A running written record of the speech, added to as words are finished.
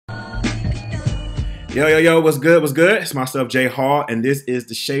Yo, yo, yo, what's good? What's good? It's myself, Jay Hall, and this is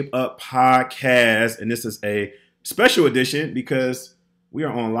the Shape Up Podcast. And this is a special edition because we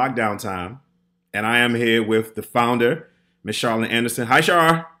are on lockdown time. And I am here with the founder, Miss Charlyn Anderson. Hi,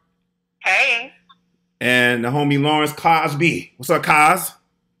 Char. Hey. And the homie Lawrence Cosby. What's up, Cos?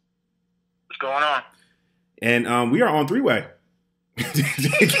 What's going on? And we are on three-way.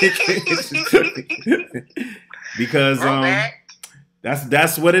 Because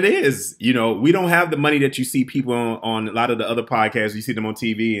that's what it is. You know, we don't have the money that you see people on a lot of the other podcasts. You see them on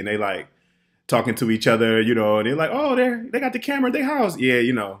TV and they like talking to each other, you know, and they're like, oh, they got the camera at their house. Yeah,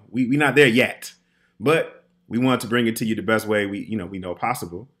 you know, we not there yet. But we want to bring it to you the best way we know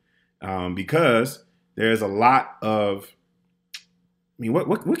possible. Because there's a lot of, I mean,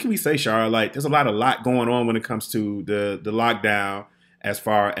 what can we say, Char? Like, there's a lot going on when it comes to the lockdown, as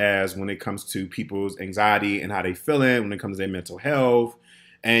far as when it comes to people's anxiety and how they feeling, when it comes to their mental health.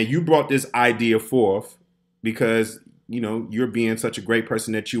 And you brought this idea forth because, you know, you're being such a great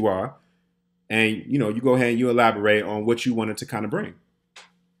person that you are. And, you know, you go ahead and you elaborate on what you wanted to kind of bring.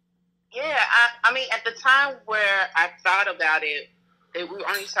 Yeah, I mean, at the time where I thought about it, we were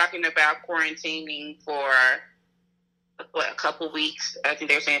only talking about quarantining for a couple weeks. I think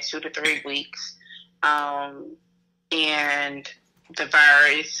they were saying 2 to 3 weeks. And the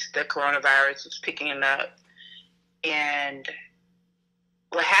coronavirus was picking up. And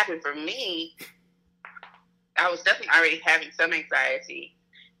what happened for me, I was definitely already having some anxiety.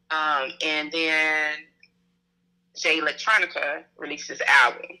 And then Jay Electronica released his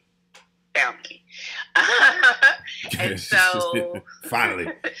album, Family. And so... Finally.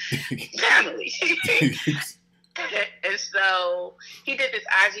 And so he did this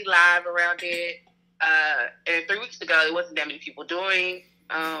IG Live around it. And 3 weeks ago, there wasn't that many people doing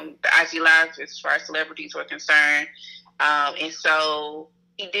the IG Live as far as celebrities were concerned. And so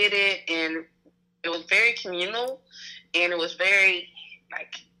he did it, and it was very communal, and it was very,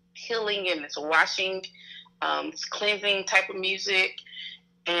 like, healing, and it's washing, it's cleansing type of music.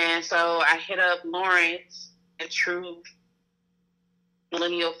 And so I hit up Lawrence, a true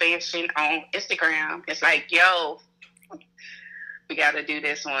millennial fashion, on Instagram. It's like, yo, we got to do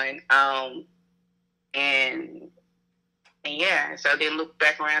this one. And yeah, so then look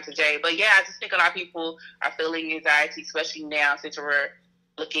back around to Jay. But yeah, I just think a lot of people are feeling anxiety, especially now since we're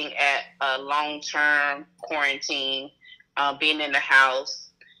looking at a long-term quarantine, being in the house.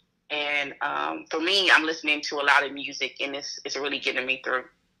 And for me, I'm listening to a lot of music, and it's really getting me through.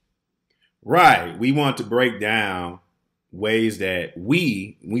 Right. We want to break down ways that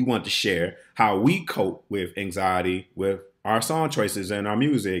we want to share how we cope with anxiety with our song choices and our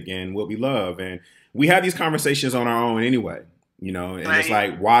music and what we love. And we have these conversations on our own anyway, you know, and It's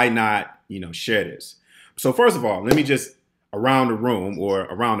like, why not, you know, share this? So first of all, let me just, around the room or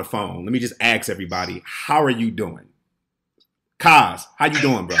around the phone, let me just ask everybody, how are you doing? Kaz, how you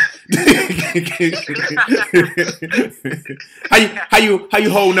doing, bro? how you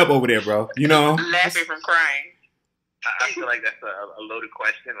holding up over there, bro? You know? Laughing from crying. I feel like that's a loaded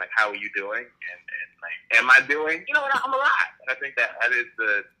question. Like, how are you doing? And like, am I doing? You know what? I'm alive. And I think that is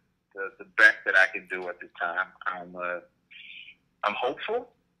the best that I can do at this time. I'm hopeful.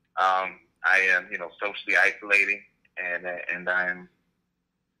 I am, you know, socially isolating, and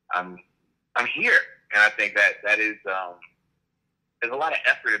I'm here. And I think that is there's a lot of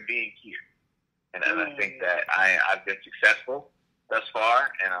effort in being here. And I think that I've been successful thus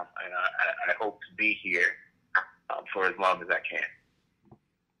far, and I hope to be here for as long as I can.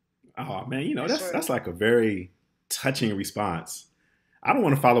 Oh man, you know, that's like a very touching response. I don't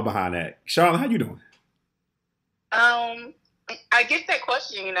want to follow behind that. Charlyn, how you doing? I get that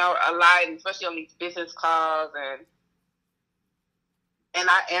question, you know, a lot, especially on these business calls, and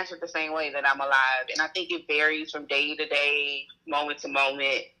I answered the same way, that I'm alive. And I think it varies from day to day, moment to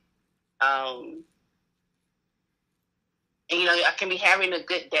moment. And, you know, I can be having a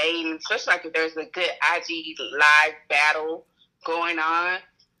good day, and especially like if there's a good IG Live battle going on,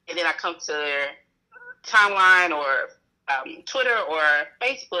 and then I come to their timeline or Twitter or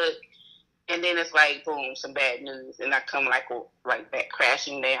Facebook, and then it's like, boom, some bad news, and I come like back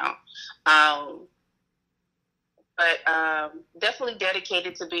crashing down. But definitely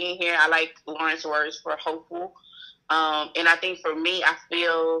dedicated to being here. I like Lawrence's words for hopeful. And I think for me, I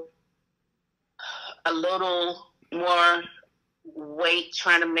feel a little more weight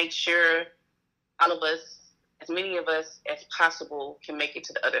trying to make sure all of us, as many of us as possible, can make it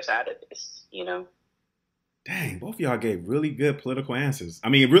to the other side of this, you know? Dang, both of y'all gave really good political answers. I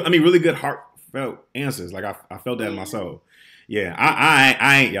mean, really good heartfelt answers. Like I felt that in my soul. Yeah,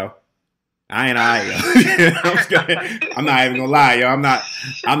 I ain't, yo. I ain't alright, yo. I'm not even gonna lie, yo. I'm not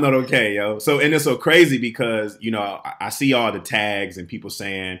okay, yo. So, and it's so crazy because, you know, I see all the tags and people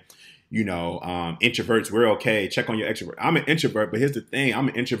saying, you know, introverts, we're okay. Check on your extrovert. I'm an introvert, but here's the thing. I'm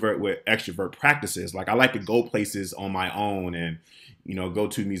an introvert with extrovert practices. Like, I like to go places on my own and, you know, go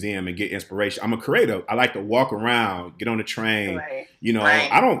to a museum and get inspiration. I'm a creative. I like to walk around, get on the train. Right. You know, Right.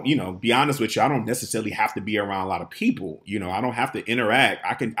 I don't, you know, be honest with you, I don't necessarily have to be around a lot of people. You know, I don't have to interact.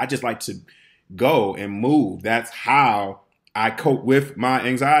 I just like to go and move. That's how I cope with my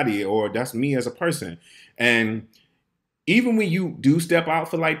anxiety, or that's me as a person. And even when you do step out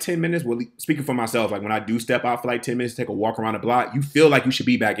for like 10 minutes, well, speaking for myself, like when I do step out for like 10 minutes, take a walk around the block, you feel like you should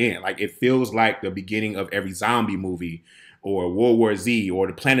be back in. Like it feels like the beginning of every zombie movie or World War Z or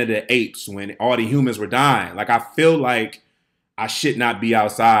the Planet of the Apes when all the humans were dying. Like I feel like I should not be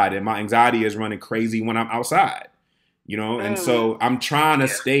outside and my anxiety is running crazy when I'm outside. You know, and so I'm trying to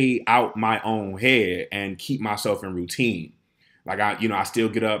stay out my own head and keep myself in routine. Like I still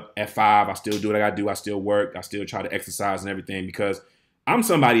get up at 5. I still do what I gotta do. I still work. I still try to exercise and everything because I'm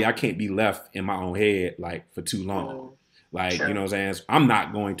somebody I can't be left in my own head like for too long. Like, you know what I'm saying? So I'm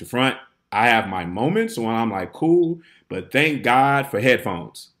not going to front. I have my moments when I'm like, cool, but thank God for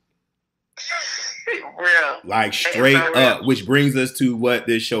headphones. Real. Like straight up, which brings us to what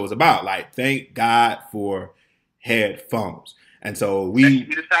this show is about. Like, thank God for headphones. And so That should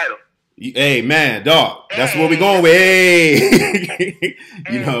be the title. Hey man, dog. That's what we're going with. Hey.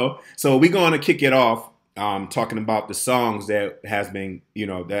 You know, so we're going to kick it off talking about the songs that has been, you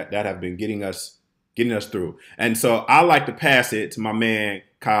know, that have been getting us through. And so I like to pass it to my man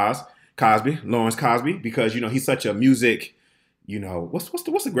Cosby, Lawrence Cosby, because you know he's such a music, you know,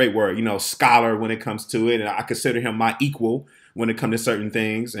 what's a great word, you know, scholar when it comes to it, and I consider him my equal when it comes to certain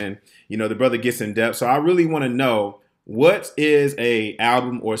things, and you know the brother gets in depth. So I really want to know, what is a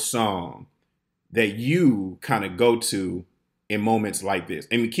album or song that you kind of go to in moments like this?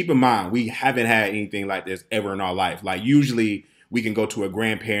 And keep in mind, we haven't had anything like this ever in our life. Like usually we can go to a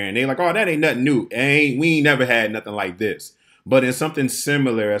grandparent, they're like, oh, that ain't nothing new. We ain't never had nothing like this. But in something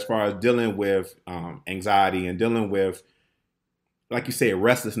similar as far as dealing with anxiety and dealing with, like you say,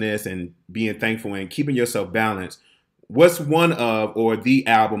 restlessness and being thankful and keeping yourself balanced, what's one of or the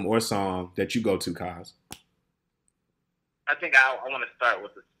album or song that you go to, Kaz? I think I want to start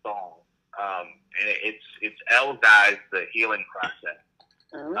with a song. And it's Elzai's The Healing Process.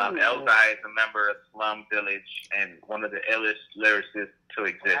 Elzai is a member of Slum Village and one of the illest lyricists to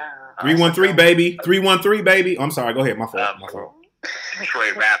exist. 313 baby. 313 baby. I'm sorry, go ahead. My fault.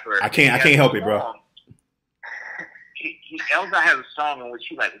 Detroit rapper. I can't help it, bro. Elzai has a song in which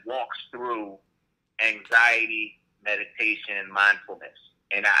he like walks through anxiety, meditation, and mindfulness.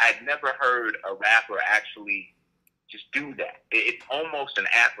 And I'd never heard a rapper actually just do that. It's almost an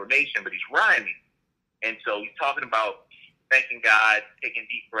affirmation, but he's rhyming. And so he's talking about thanking God, taking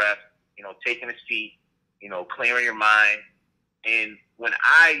deep breaths, you know, taking a seat, you know, clearing your mind. And when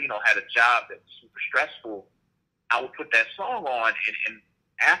I, you know, had a job that was super stressful, I would put that song on, and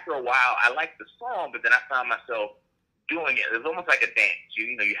after a while, I liked the song, but then I found myself doing it. It was almost like a dance.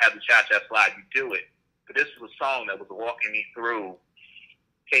 You know, you have the cha-cha slide, you do it. But this was a song that was walking me through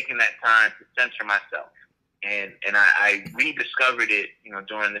taking that time to center myself. And I rediscovered it, you know,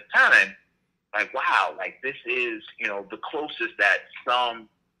 during this time. Like, wow, like this is, you know, the closest that some,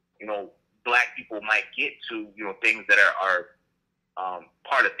 you know, Black people might get to, you know, things that are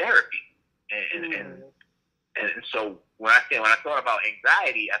part of therapy. And so when I thought about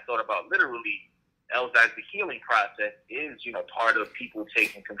anxiety, I thought about literally Elzai's The Healing Process is, you know, part of people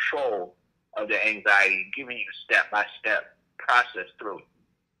taking control of their anxiety and giving you a step-by-step process through it.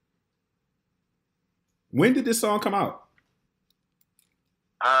 When did this song come out?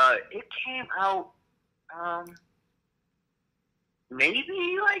 It came out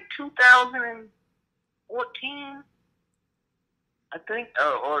maybe like 2014, I think,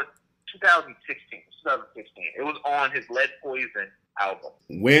 or 2016. It was on his Lead Poison album.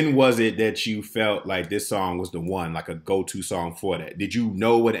 When was it that you felt like this song was the one, like a go-to song for that? Did you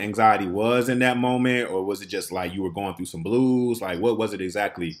know what anxiety was in that moment, or was it just like you were going through some blues? Like, what was it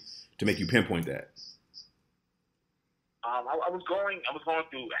exactly to make you pinpoint that? I was going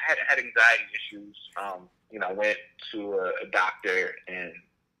through. I had anxiety issues. You know, I went to a doctor, and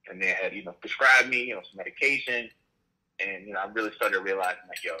they had, you know, prescribed me, you know, some medication, and you know, I really started realizing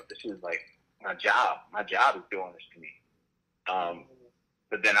like, yo, this is like my job. My job is doing this to me.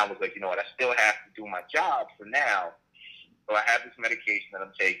 But then I was like, you know what? I still have to do my job for now. So I have this medication that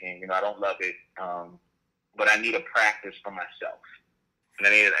I'm taking. You know, I don't love it, but I need a practice for myself, and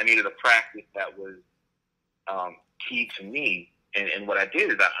I needed a practice that was key to me, And what I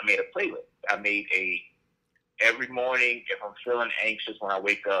did is I made a playlist. I made every morning, if I'm feeling anxious when I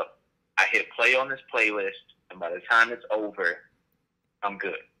wake up, I hit play on this playlist, and by the time it's over, I'm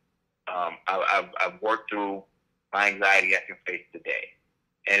good. I've worked through my anxiety. I can face the day.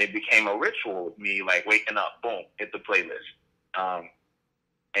 And it became a ritual with me, like waking up, boom, hit the playlist.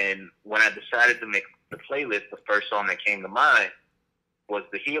 And when I decided to make the playlist, the first song that came to mind was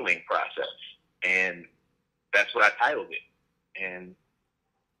The Healing Process. And that's what I titled it. And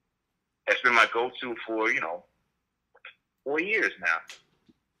that's been my go-to for, 4 years now.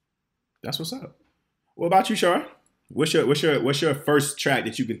 That's what's up. What about you, Char? What's your first track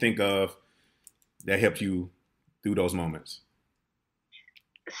that you can think of that helped you through those moments?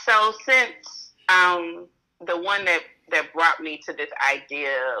 So since the one that brought me to this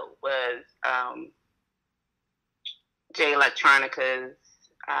idea was Jay Electronica's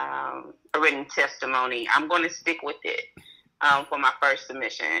A Written Testimony, I'm going to stick with it for my first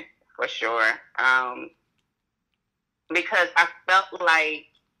submission for sure, because I felt like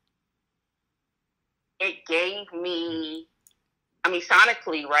it gave me,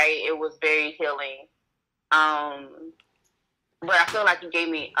 sonically, right, it was very healing, but I feel like it gave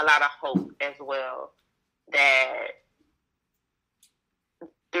me a lot of hope as well, that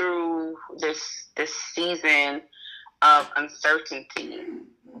through this season of uncertainty,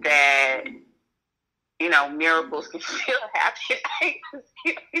 that miracles can still happen.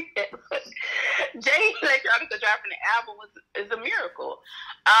 Jay Electronica dropping the album is a miracle.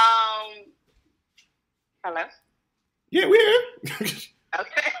 Hello? Yeah, we're here.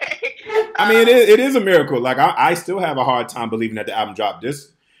 Okay. It is a miracle. Like I still have a hard time believing that the album dropped.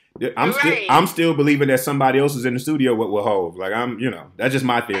 I'm still believing that somebody else is in the studio with Hov. Like that's just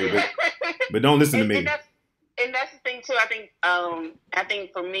my theory. But don't listen to me. And that's the thing too. I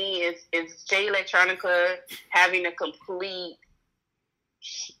think for me is Jay Electronica having a complete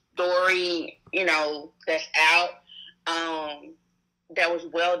story, that's out, that was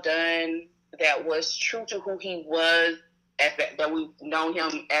well done, that was true to who he was, that we've known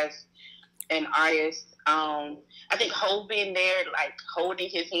him as an artist. I think Hov being there, like holding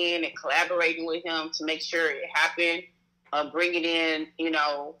his hand and collaborating with him to make sure it happened, bringing in,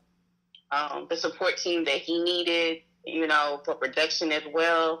 the support team that he needed, for production as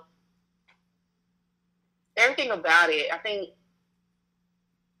well. Everything about it, I think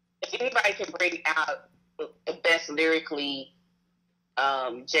if anybody can bring out the best lyrically,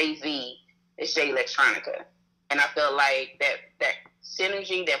 Jay-Z, is Jay Electronica. And I feel like that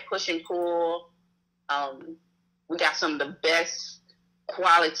synergy, that push and pull, we got some of the best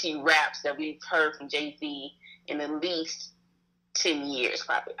quality raps that we've heard from Jay-Z in at least 10 years,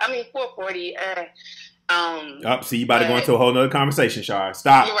 probably. 440. See, you about to go into a whole nother conversation, Char.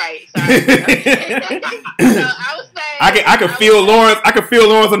 Stop. You're right. Sorry. So I was saying, I can feel Lawrence. I can feel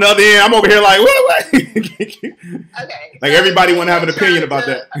Lawrence on the other end. I'm over here like, what? Okay. Like everybody want to have an opinion about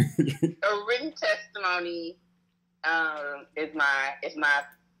that. A Written Testimony is my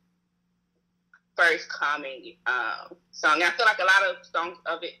first calming song. And I feel like a lot of songs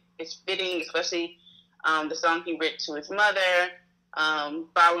of it is fitting, especially the song he wrote to his mother,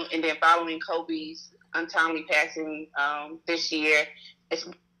 following Kobe's untimely passing this year.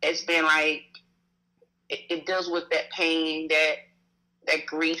 It's been like it deals with that pain, that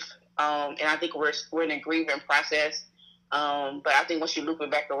grief, and I think we're in a grieving process. But I think once you loop it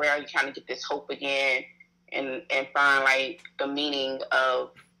back around, you kind of get this hope again, and find like the meaning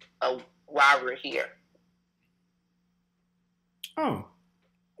of why we're here. Oh.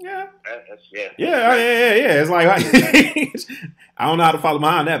 Yeah. Yeah. It's like I don't know how to follow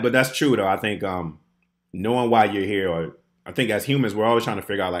behind that, but that's true though. I think knowing why you're here, or I think as humans, we're always trying to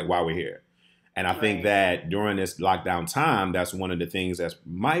figure out like why we're here. And I think that during this lockdown time, that's one of the things that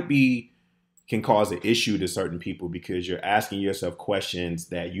can cause an issue to certain people, because you're asking yourself questions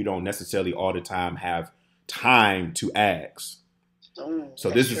that you don't necessarily all the time have time to ask. So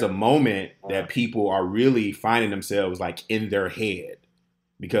this is a moment that people are really finding themselves like in their head.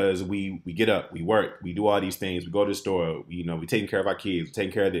 Because we get up, we work, we do all these things, we go to the store, we taking care of our kids, we're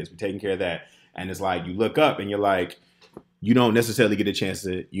taking care of this, we're taking care of that. And it's like, you look up and you're like, you don't necessarily get a chance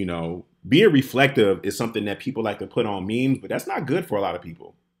to, being reflective is something that people like to put on memes, but that's not good for a lot of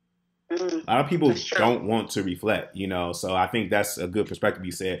people. A lot of people don't want to reflect, so I think that's a good perspective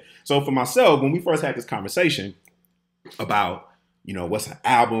you said. So for myself, when we first had this conversation about, what's an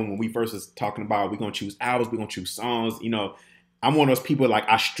album, when we first was talking about, we're going to choose albums, we're going to choose songs, I'm one of those people, like,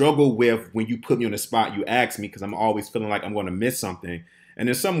 I struggle with when you put me on the spot, you ask me, because I'm always feeling like I'm going to miss something. And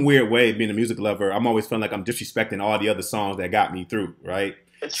in some weird way, being a music lover, I'm always feeling like I'm disrespecting all the other songs that got me through, right?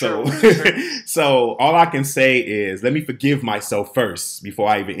 So, True. so all I can say is let me forgive myself first before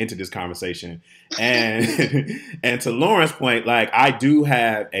I even enter this conversation. And and to Lauren's point, like I do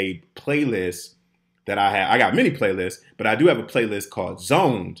have a playlist that I have. I got many playlists, but I do have a playlist called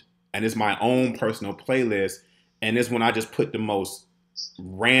Zoned, and it's my own personal playlist. And it's when I just put the most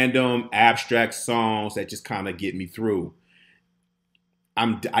random abstract songs that just kind of get me through.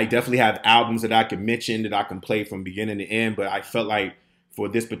 I definitely have albums that I can mention that I can play from beginning to end, but I felt like for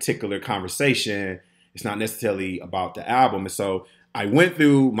this particular conversation, it's not necessarily about the album. And so I went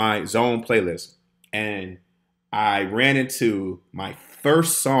through my Zone playlist and I ran into my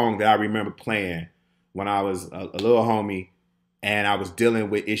first song that I remember playing when I was a little homie and I was dealing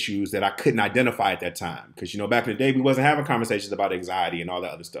with issues that I couldn't identify at that time. Because, back in the day, we wasn't having conversations about anxiety and all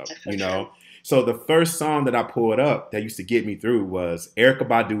that other stuff, So the first song that I pulled up that used to get me through was Erykah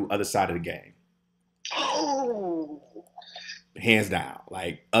Badu, Other Side of the Game. Oh. Hands down,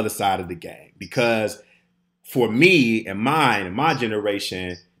 like Other Side of the Game. Because for me and my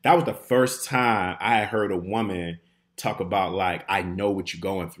generation, that was the first time I had heard a woman talk about, like, I know what you're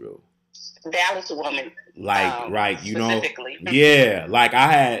going through. Dallas woman. Like, right, specifically. Yeah, like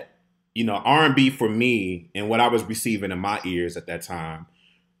I had, R&B for me and what I was receiving in my ears at that time,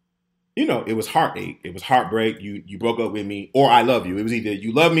 it was heartache. It was heartbreak. You broke up with me or I love you. It was either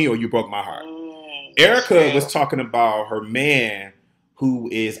you love me or you broke my heart. Erykah was talking about her man who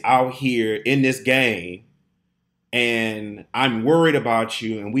is out here in this game and I'm worried about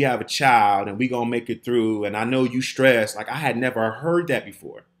you and we have a child and we gonna make it through and I know you stressed. Like I had never heard that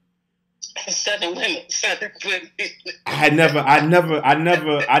before. Southern women. I never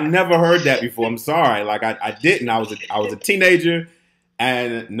heard that before. I'm sorry. Like I didn't. I was a teenager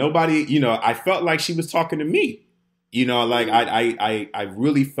and nobody, I felt like she was talking to me. Like I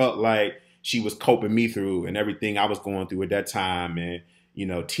really felt like she was coping me through and everything I was going through at that time. And,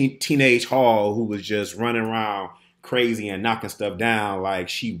 teenage Hall who was just running around crazy and knocking stuff down. Like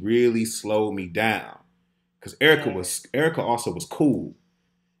she really slowed me down because Erykah also was cool.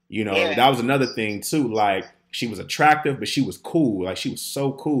 That was another thing too. Like she was attractive, but she was cool. Like she was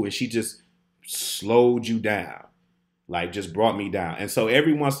so cool and she just slowed you down. Like just brought me down. And so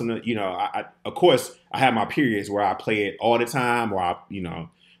every once in a, I of course I have my periods where I play it all the time or I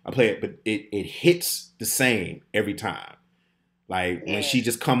play it, but it hits the same every time. Like when she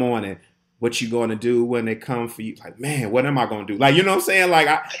just come on and what you going to do when they come for you? Like, man, what am I going to do? Like, you know what I'm saying? Like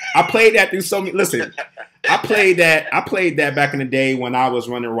I played that through so many, listen, I played that back in the day when I was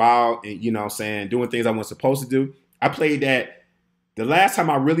running wild and, doing things I wasn't supposed to do. I played that. The last time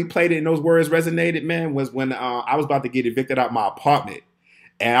I really played it and those words resonated, man, was when I was about to get evicted out of my apartment.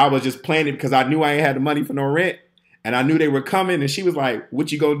 And I was just playing it because I knew I ain't had the money for no rent. And I knew they were coming. And she was like,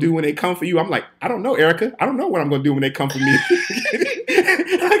 what you going to do when they come for you? I'm like, I don't know, Erykah. I don't know what I'm going to do when they come for me.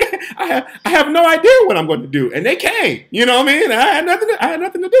 I have no idea what I'm going to do. And they came. You know what I mean? I had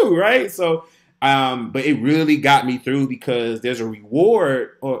nothing to do, right? So, but it really got me through because there's a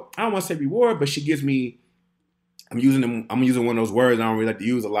reward, or I don't want to say reward, but she gives me, I'm using one of those words I don't really like to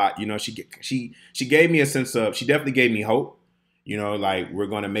use a lot. She gave me a sense of, she definitely gave me hope, like we're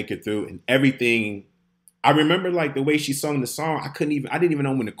going to make it through and everything. I remember like the way she sung the song. I didn't even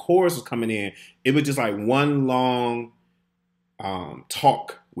know when the chorus was coming in. It was just like one long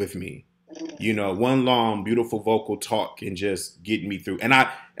talk with me, one long, beautiful vocal talk and just getting me through. And I'm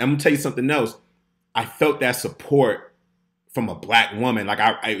going to tell you something else. I felt that support from a black woman. Like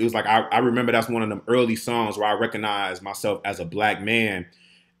I remember that's one of them early songs where I recognized myself as a black man.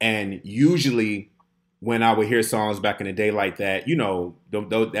 And usually when I would hear songs back in the day like that, the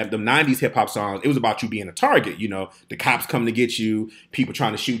 90s hip hop songs, it was about you being a target, the cops come to get you, people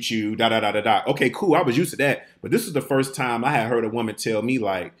trying to shoot you, da, da, da, da, da. Okay, cool. I was used to that. But this is the first time I had heard a woman tell me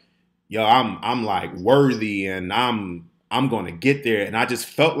like, yo, I'm like worthy and I'm going to get there. And I just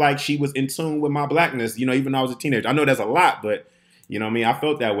felt like she was in tune with my blackness, even though I was a teenager. I know that's a lot, but you know what I mean? I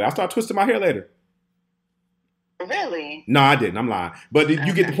felt that way. I started twisting my hair later. Really? No, I didn't. I'm lying. But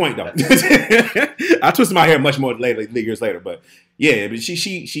you get the point, though. I twisted my hair much more years later. But yeah, but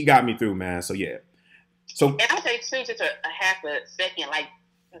she got me through, man. So yeah. So and I'll say too, just a half a second, like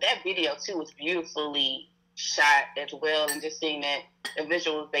that video too was beautifully shot as well, and just seeing that the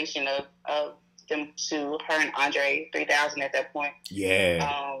visualization of them to her and Andre 3000 at that point.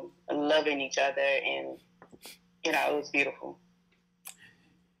 Yeah. Loving each other, and it was beautiful.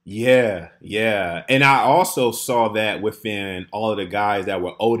 Yeah. And I also saw that within all of the guys that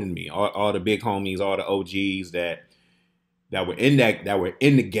were older than me, all the big homies, all the OGs that were in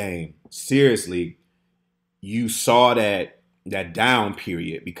the game. Seriously, you saw that down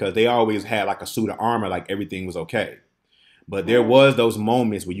period because they always had like a suit of armor, like everything was okay. But there was those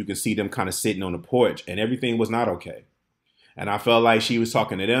moments where you can see them kind of sitting on the porch and everything was not okay. And I felt like she was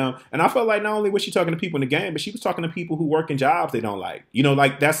talking to them. And I felt like not only was she talking to people in the game, but she was talking to people who work in jobs they don't like. You know,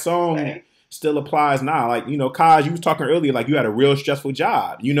 like that song still applies now. Like, you know, Kaj, you was talking earlier, like you had a real stressful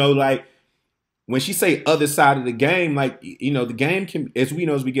job. You know, like when she say other side of the game, like, you know, the game can, as we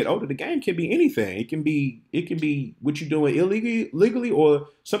know, as we get older, the game can be anything. It can be what you're doing legally or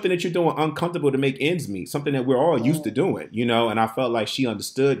something that you're doing uncomfortable to make ends meet, something that we're all used to doing, you know, and I felt like she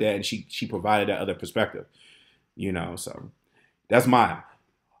understood that and she provided that other perspective, you know, so that's mine.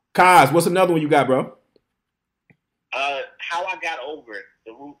 Kaz, what's another one you got, bro? How I Got Over It,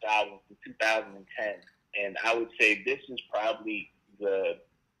 the Roots album from 2010, and I would say this is probably the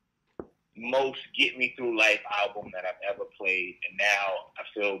most get me through life album that I've ever played, and now I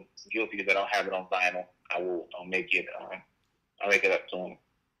feel guilty because I don't have it on vinyl. I'll make it up to him.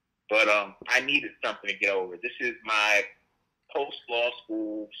 But I needed something to get over. This is my post law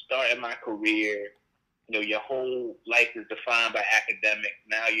school, starting my career. You know, your whole life is defined by academics.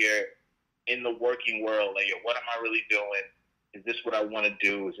 Now you're in the working world. Like, what am I really doing? Is this what I want to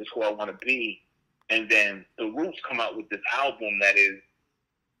do? Is this who I want to be? And then the Roots come out with this album that is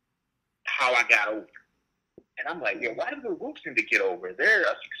How I Got Over It. And I'm like, why do the Roots need to get over it? They're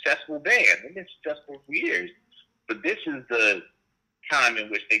a successful band. They've been successful for years. But this is the time in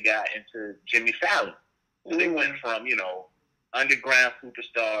which they got into Jimmy Fallon. So they went from, you know, underground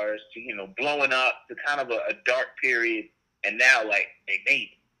superstars to, you know, blowing up to kind of a dark period. And now, like, they made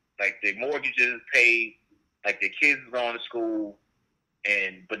it. Like, their mortgages paid, like, their kids are going to school.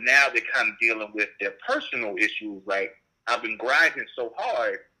 But now they're kind of dealing with their personal issues. Like, I've been grinding so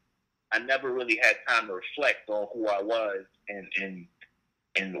hard, I never really had time to reflect on who I was and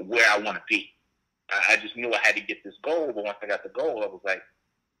where I want to be. I just knew I had to get this goal, but once I got the goal, I was like,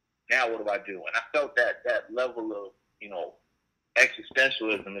 now what do I do? And I felt that level of, you know,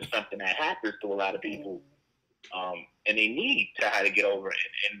 existentialism is something that happens to a lot of people, and they need to how to get over it.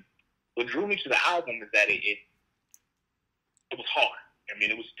 And what drew me to the album is that it was hard. I mean,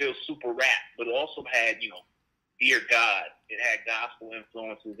 it was still super rap, but it also had, you know, Dear God. It had gospel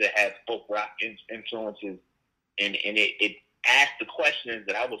influences. It had folk rock influences. And it asked the questions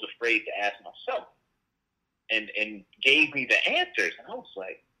that I was afraid to ask myself and gave me the answers. And I was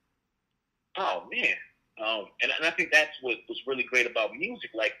like, oh, man. And I think that's what was really great about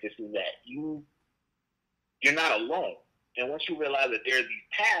music like this is that you're not alone. And once you realize that there are these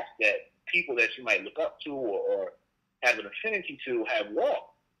paths that people that you might look up to or have an affinity to have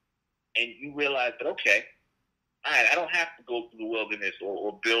walked, and you realize that, okay, all right, I don't have to go through the wilderness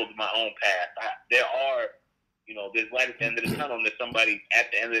or build my own path. There are, you know, there's light at the end of the tunnel, and there's somebody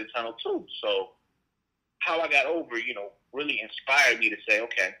at the end of the tunnel too. So How I Got Over, you know, really inspired me to say,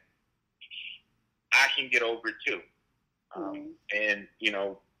 okay, I can get over it too. And, you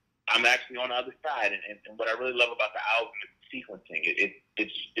know, I'm actually on the other side. And what I really love about the album is the sequencing.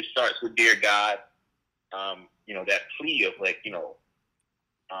 It starts with Dear God, you know, that plea of like, you know,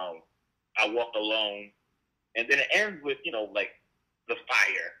 I walk alone. And then it ends with, you know, like the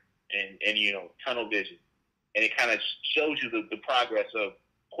fire and you know, tunnel vision. And it kind of shows you the progress of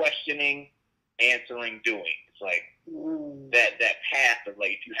questioning, answering, doing. It's like that path of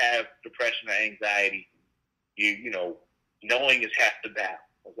like, if you have depression or anxiety, you know, knowing is half the battle.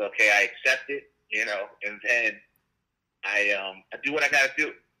 It's okay, I accept it, you know, and then I do what I gotta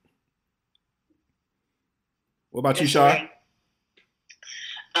do. What about you, Shar?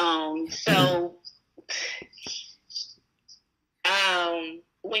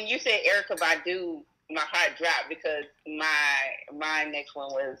 When you said Erykah Badu, my heart dropped because my next one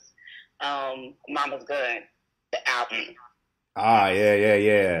was Mama's Gun, the album. Ah,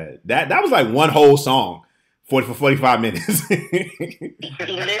 yeah. That was like one whole song for 45 minutes. Listen,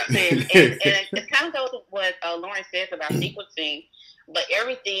 and it kind of goes with what Lauren says about sequencing, but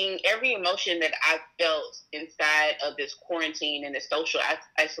every emotion that I felt inside of this quarantine and this social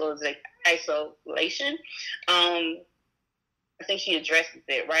isolation, I think she addresses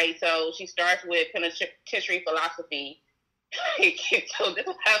it, right? So she starts with penitentiary philosophy. So this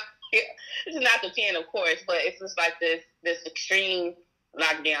is not the 10, of course, but it's just like this extreme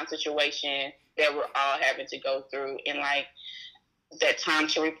lockdown situation that we're all having to go through, and like that time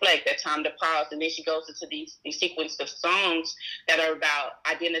to reflect, that time to pause. And then she goes into these sequence of songs that are about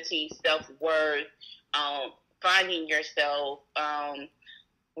identity, self-worth, finding yourself,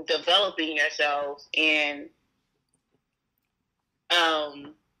 developing yourself, and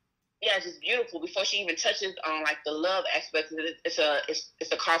it's just beautiful. Before she even touches on like the love aspect of it, it's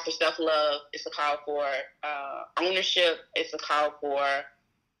a call for self-love. It's a call for ownership. It's a call for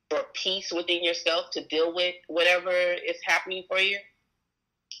for peace within yourself to deal with whatever is happening for you.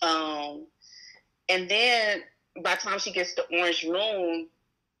 And then by the time she gets to Orange Moon,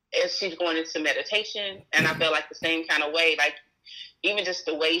 she's going into meditation, and I feel like the same kind of way, like even just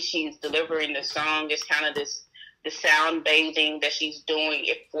the way she's delivering the song is kind of the sound bathing that she's doing.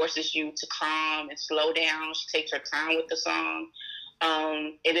 It forces you to calm and slow down. She takes her time with the song.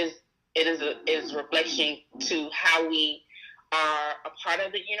 It is a reflection to how we are a part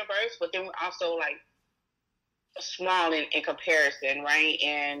of the universe, but then we're also like small in comparison, right?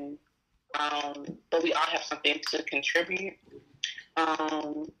 And but we all have something to contribute.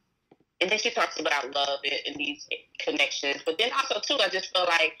 And then she talks about love and these connections. But then also, too, I just feel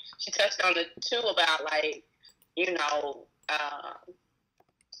like she touched on it, too, about, like, you know,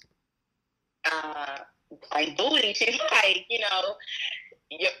 like booty. She's like, you know,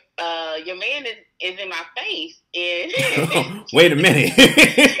 your man is in my face. And wait a minute.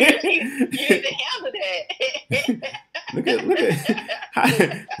 you need to handle that. look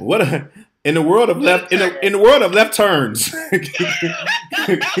at what a... In the world of left, in the world of left turns, let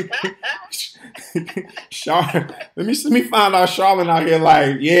me find out Charlyn out here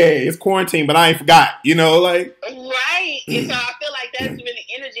like, yeah, it's quarantine, but I ain't forgot, you know, like right. And so I feel like that's been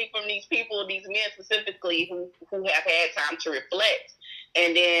the energy from these people, these men specifically, who have had time to reflect,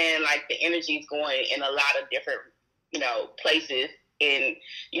 and then like the energy is going in a lot of different, you know, places, and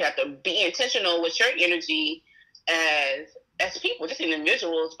you have to be intentional with your energy as people, just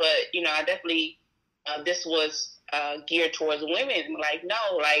individuals. But, you know, I definitely, this was geared towards women. Like,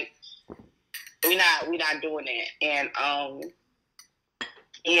 no, like, we're not doing that. And,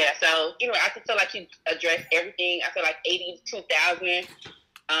 yeah, so, you know, I just feel like you addressed everything. I feel like 80 2000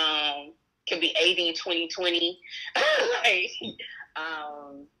 can be 80 2020. Like,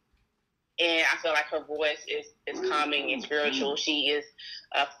 and I feel like her voice is calming and spiritual. She is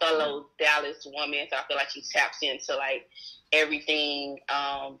a fellow Dallas woman, so I feel like she taps into, like, everything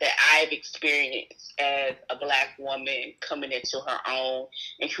that I've experienced as a Black woman coming into her own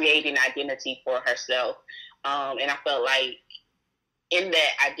and creating identity for herself. And I felt like in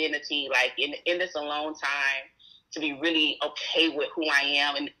that identity, like in this alone time, to be really okay with who I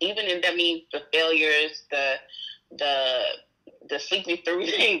am, and even if that means the failures, the sleeping through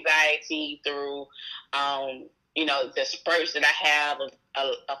the anxiety, through you know, the spurts that I have of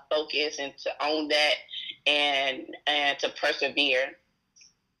a focus, and to own that and to persevere.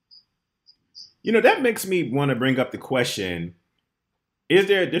 You know, that makes me want to bring up the question, is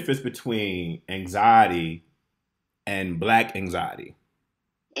there a difference between anxiety and Black anxiety?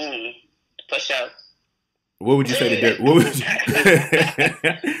 For sure. What would you say to that? What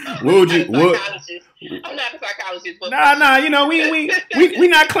would you? I'm not a psychologist. But nah. You know, we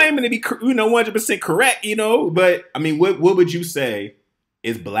not claiming to be 100% correct. You know, but I mean, what would you say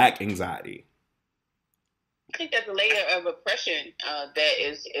is Black anxiety? I think there's a layer of oppression that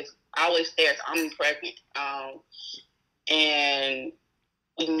is always there. It's omnipresent, and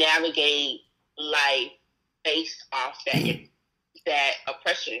we navigate life based off that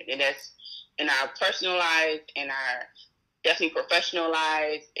oppression, and that's in our personal lives, in our definitely professional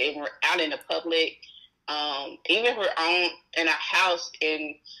lives, and we're out in the public, even if we're in a house,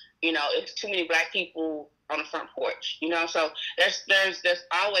 and you know, it's too many Black people on the front porch, you know. So there's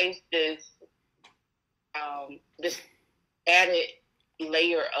always this this added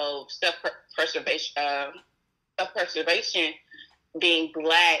layer of self-preservation, being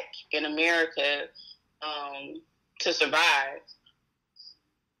Black in America to survive.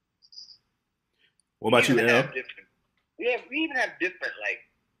 What about you, El? We even have different like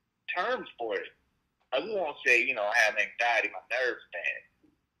terms for it. Like, we won't say, you know, I have anxiety, my nerves bad.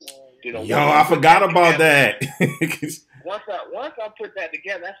 You know, yo, I forgot about that. once I put that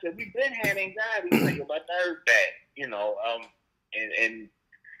together, I said we've been having anxiety, like, my nerves bad. You know, and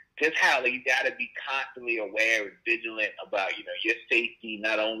just how, like, you got to be constantly aware and vigilant about, you know, your safety,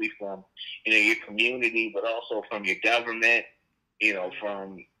 not only from, you know, your community, but also from your government, you know,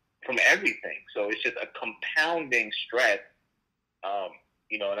 from everything. So it's just a compounding stress.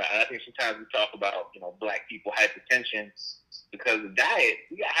 You know, and I think sometimes we talk about, you know, Black people hypertension because of diet.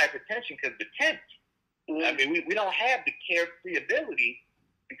 We got hypertension because of the tent. I mean, we don't have the carefree ability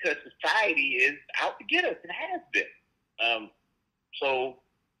because society is out to get us. It has been. So,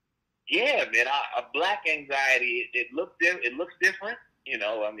 yeah, man, a Black anxiety, it looks different. You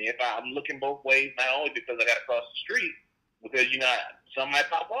know, I mean, if I'm looking both ways, not only because I got to cross the street, because, you know, some might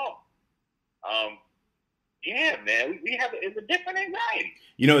pop off. Yeah, man, it's a different anxiety.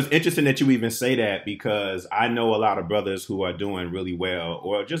 You know, it's interesting that you even say that, because I know a lot of brothers who are doing really well,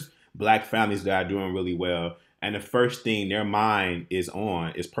 or just Black families that are doing really well. and the first thing their mind is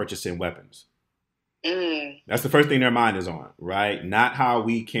on is purchasing weapons. That's the first thing their mind is on, right? Not how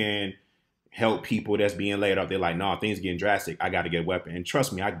we can help people that's being laid off. They're like, no, things getting drastic. I got to get a weapon. And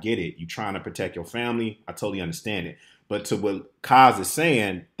trust me, I get it. You trying to protect your family. I totally understand it. But to what Kaz is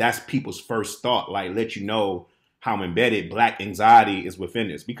saying, that's people's first thought. Like, let you know how embedded Black anxiety is within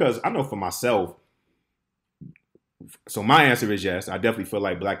this. Because I know for myself, so my answer is yes. I definitely feel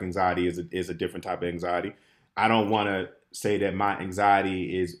like Black anxiety is a different type of anxiety. I don't want to say that my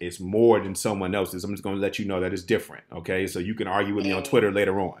anxiety is more than someone else's. I'm just going to let you know that it's different. Okay. So you can argue with me on Twitter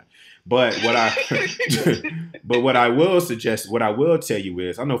later on. But what I will suggest, what I will tell you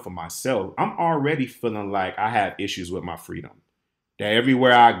is, I know for myself, I'm already feeling like I have issues with my freedom. That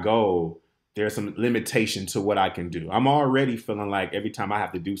everywhere I go, there's some limitation to what I can do. I'm already feeling like every time I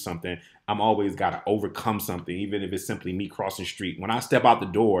have to do something, I'm always got to overcome something, even if it's simply me crossing the street. When I step out the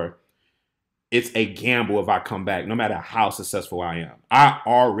door, it's a gamble if I come back, no matter how successful I am. I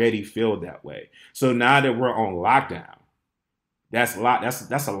already feel that way. So now that we're on lockdown, that's a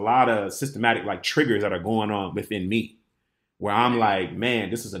lot of systematic like triggers that are going on within me, where I'm like, man,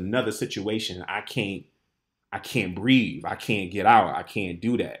 this is another situation. I can't breathe. I can't get out. I can't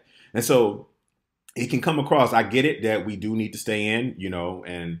do that. And so it can come across. I get it that we do need to stay in,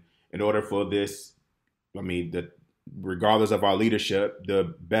 and in order for this, regardless of our leadership,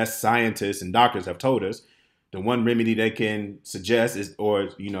 the best scientists and doctors have told us the one remedy they can suggest is,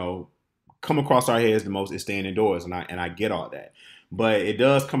 come across our heads the most is staying indoors. And I get all that. But it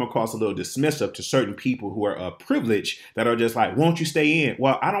does come across a little dismissive to certain people who are privileged that are just like, won't you stay in?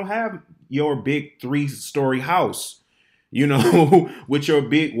 Well, I don't have your big 3-story house, with your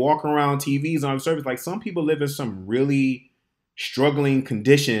big walk around TVs on service. Like, some people live in some really struggling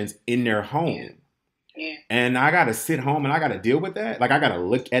conditions in their home. Yeah. And I got to sit home and I got to deal with that. Like, I got to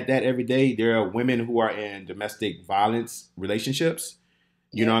look at that every day. There are women who are in domestic violence relationships,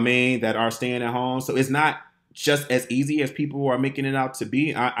 you know what I mean, that are staying at home. So it's not just as easy as people are making it out to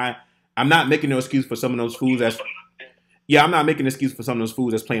be. I'm not making no excuse for some of those fools I'm not making an excuse for some of those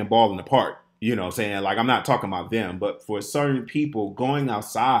fools that's playing ball in the park, saying, like, I'm not talking about them, but for certain people, going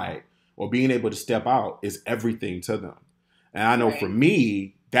outside or being able to step out is everything to them. And I know for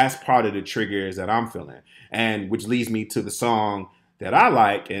me, that's part of the triggers that I'm feeling, and which leads me to the song that I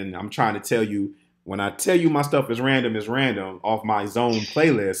like. And I'm trying to tell you, when I tell you my stuff is random off my Zone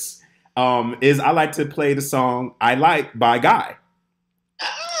playlist, is I like to play the song I Like by Guy.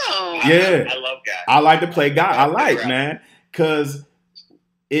 Oh, yeah, I love Guy. I like to play Guy. I like, man, because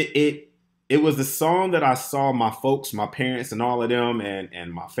it was the song that I saw my folks, my parents, and all of them,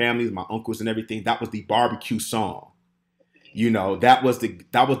 and my families, my uncles, and everything. That was the barbecue song. That was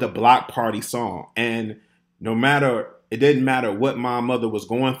the block party song. And it didn't matter what my mother was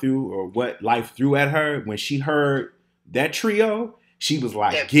going through or what life threw at her. When she heard that trio, she was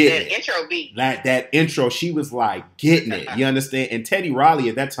like, getting it. Intro beat. That intro, she was like getting it. You understand? And Teddy Riley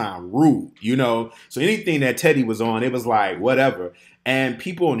at that time ruled, So anything that Teddy was on, it was like, whatever. And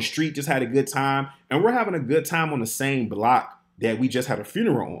people on the street just had a good time. And we're having a good time on the same block that we just had a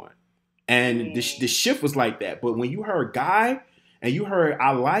funeral on. And the shift was like that. But when you heard Guy and you heard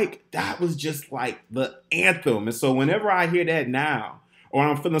I Like, that was just like the anthem. And so whenever I hear that now, or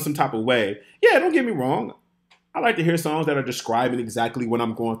I'm feeling some type of way, yeah, don't get me wrong, I like to hear songs that are describing exactly what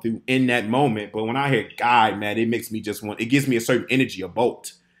I'm going through in that moment. But when I hear Guy, man, it makes me it gives me a certain energy, a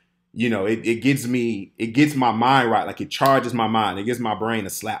bolt. It gets my mind right. Like, it charges my mind. It gives my brain a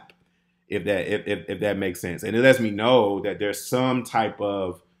slap, if that makes sense. And it lets me know that there's some type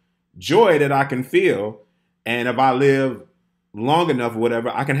of joy that I can feel. And if I live long enough or whatever,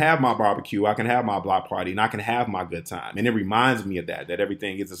 I can have my barbecue, I can have my block party, and I can have my good time. And it reminds me of that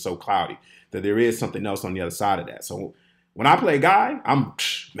everything isn't so cloudy, that there is something else on the other side of that. So when I play Guy,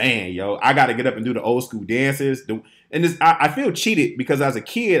 I got to get up and do the old school dances. I feel cheated because as a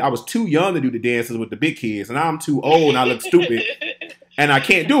kid, I was too young to do the dances with the big kids. And now I'm too old and I look stupid. And I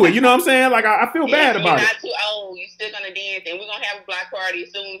can't do it. You know what I'm saying? Like, I feel bad about it. You're not too old. You're still gonna dance, and we're gonna have a block party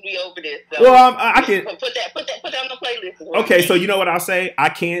as soon as we over this. So well, I can put that on the playlist. Okay, so you know what I'll say? I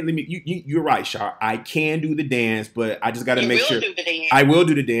can. You're right, Char. I can do the dance, but I just got to make sure. I will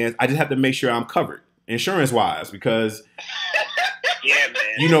do the dance. I just have to make sure I'm covered insurance wise, because yeah,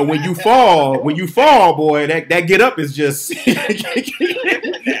 man. When you fall, boy, that get up is just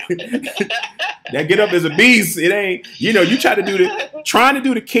that get up is a beast. It ain't, you trying to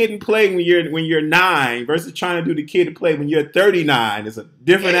do the kid and play when you're 9 versus trying to do the kid and play when you're 39 is a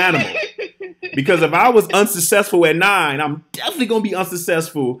different animal. Because if I was unsuccessful at 9, I'm definitely gonna be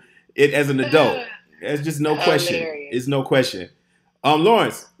unsuccessful as an adult. There's just no question. It's no question.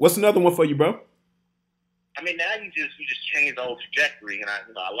 Lawrence, what's another one for you, bro? I mean, now you just changed the whole trajectory, and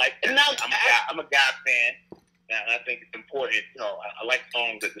I like that. No, I'm a guy fan, and I think it's important. I like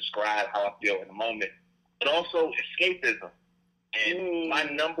songs that describe how I feel in the moment, but also escapism. And my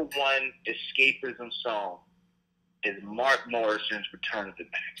number one escapism song is Mark Morrison's "Return of the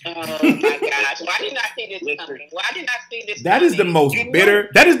Mac." Oh my gosh! Why did I see this coming? Why did I see this? That is the most bitter.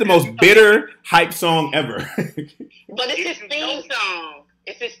 That is the most bitter hype song ever. But it's his theme song.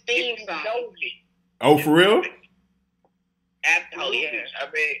 It's his theme song. Oh, for real? Absolutely. Oh, yeah. I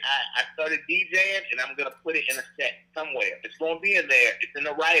mean, I started DJing, and I'm gonna put it in a set somewhere. It's gonna be in there. It's in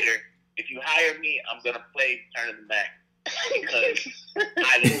the writer. If you hire me, I'm gonna play "Return of the Mac" because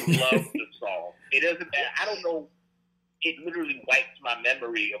I just love the song. It doesn't matter. I don't know. It literally wipes my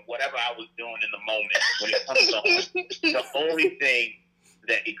memory of whatever I was doing in the moment when it comes on. The only thing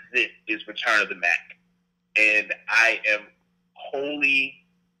that exists is "Return of the Mac," and I am wholly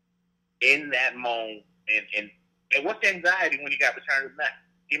in that moment. And what's anxiety when you got "Return of the Mac"?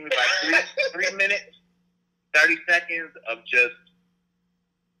 Give me like 3 minutes, 30 seconds of just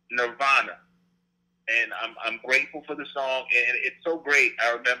nirvana. And I'm grateful for the song, and it's so great.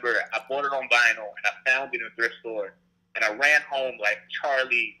 I remember I bought it on vinyl, and I found it in a thrift store, and I ran home like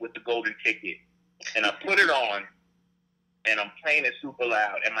Charlie with the golden ticket, and I put it on, and I'm playing it super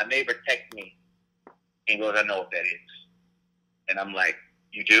loud, and my neighbor texts me and goes, "I know what that is," and I'm like,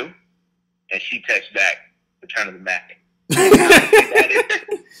 "You do?" And she texts back, "Return of the Mac." That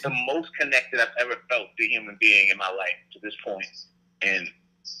is the most connected I've ever felt to a human being in my life to this point. And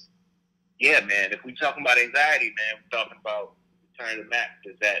yeah, man, if we're talking about anxiety, man, we're talking about "Return of the Mac"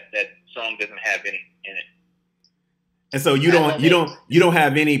 because that song doesn't have any in it. And so you don't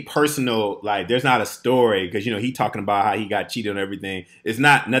have any personal, like, there's not a story because he talking about how he got cheated on everything. It's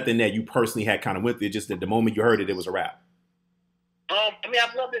not nothing that you personally had kind of went through. It's just that the moment you heard it, it was a rap. I mean,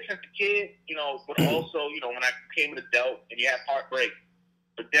 I've loved it since a kid, but also, when I became an adult and you have heartbreak.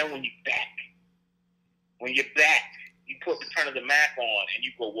 But then when you're back, you put "Return of the Mac" on and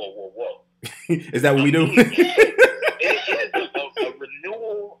you go, whoa, whoa, whoa. Is that what we do? It is a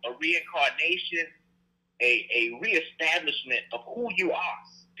renewal, a reincarnation, a reestablishment of who you are.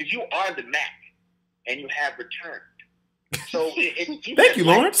 Because you are the Mac and you have returned. So Thank you,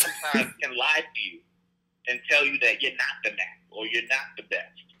 Lawrence. Sometimes can lie to you and tell you that you're not the Mac or you're not the best.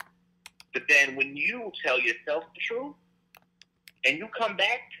 But then when you tell yourself the truth and you come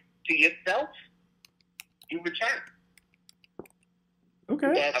back to yourself, you return.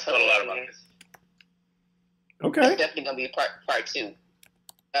 Okay. That's I thought a lot about this. Okay. That's definitely gonna be a part two.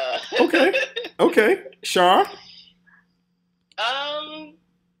 Okay. Shar? I'm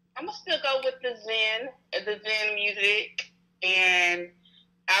gonna still go with the Zen music, and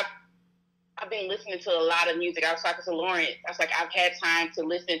I've been listening to a lot of music. I was talking to Lawrence. I was like, I've had time to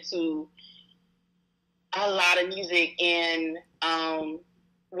listen to a lot of music, and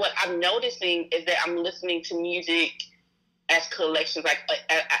what I'm noticing is that I'm listening to music as collections, like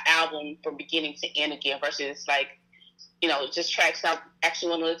an album from beginning to end again, versus like, just tracks I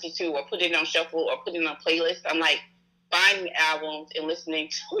actually want to listen to, or put it on shuffle, or put it on playlist. I'm like finding albums and listening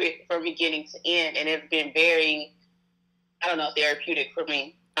to it from beginning to end, and it's been very, therapeutic for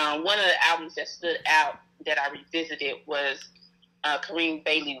me. One of the albums that stood out that I revisited was Kareem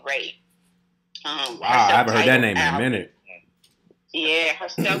Bailey Ray. Wow, I haven't heard that name in a minute. Yeah, her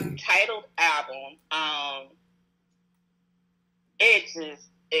self-titled album.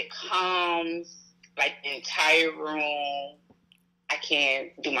 It calms like the entire room. I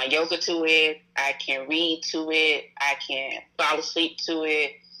can do my yoga to it. I can read to it. I can fall asleep to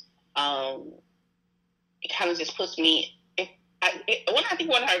it. It kind of just puts me. I think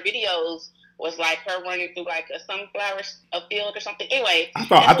one of her videos was like her running through like a sunflower field or something. Anyway, I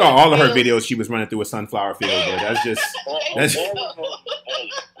thought all of her videos she was running through a sunflower field. But that's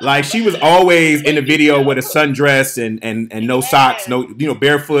like she was always in the video with a sundress and no socks, no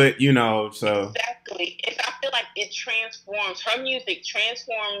barefoot, so exactly. I feel like it transforms her music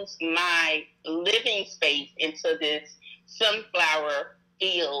transforms my living space into this sunflower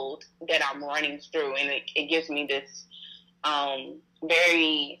field that I'm running through, and it gives me this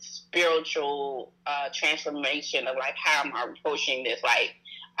very spiritual transformation of like how am I approaching this. Like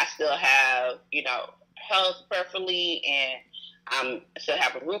I still have health perfectly, and I still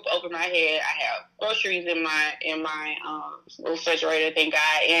have a roof over my head. I have groceries in my refrigerator, thank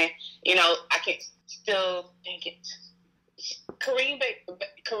God, and I can still think it. Kareem, or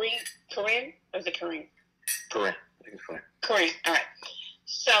is it Kareem? Correct. I think it's correct. Kareem. All right.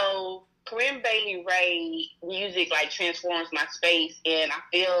 So Kareem Bailey Ray music like transforms my space, and I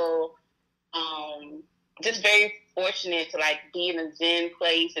feel just very fortunate to like be in a Zen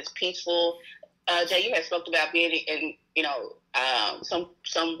place. It's peaceful. Jay, you had spoke about being in,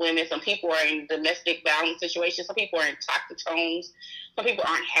 some women, some people are in domestic violence situations. Some people are in toxic homes. Some people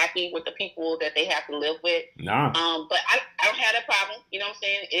aren't happy with the people that they have to live with. Nah. But I don't have that problem. You know what I'm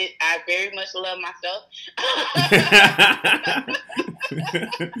saying? I very much love myself.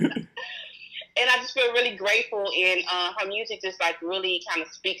 And I just feel really grateful, and her music just like really kind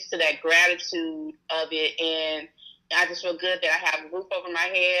of speaks to that gratitude of it. And I just feel good that I have a roof over my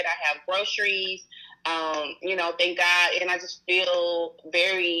head. I have groceries, thank God. And I just feel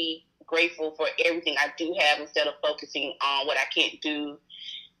very grateful for everything I do have instead of focusing on what I can't do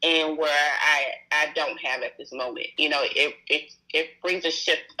and where I don't have at this moment. It brings a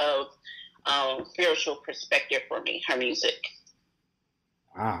shift of spiritual perspective for me, her music.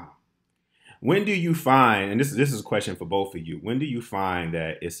 Wow. When do you find, and this is a question for both of you, when do you find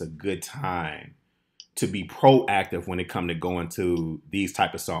that it's a good time to be proactive when it comes to going to these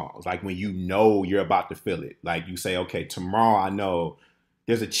type of songs? Like when you know you're about to feel it. Like you say, okay, tomorrow I know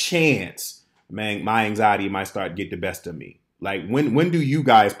there's a chance, man, my anxiety might start to get the best of me. Like when do you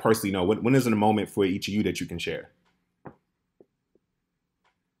guys personally know? When is it a moment for each of you that you can share?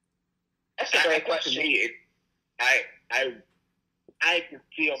 That's a great question. To me, I can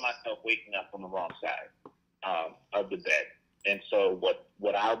feel myself waking up on the wrong side of the bed. And so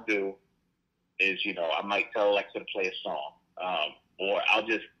what I'll do is, I might tell Alexa to play a song, or I'll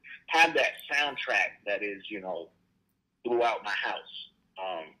just have that soundtrack that is, throughout my house,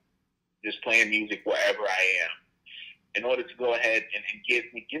 just playing music wherever I am, in order to go ahead and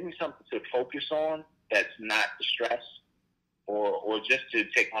give me something to focus on that's not the stress, or just to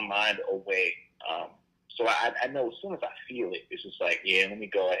take my mind away. So I know as soon as I feel it, it's just like, yeah, let me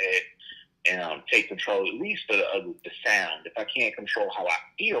go ahead and take control, at least of the sound. If I can't control how I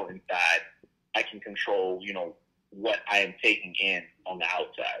feel inside, I can control, what I am taking in on the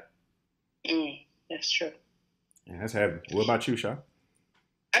outside. That's true. Yeah, that's heavy. What about you, Sha?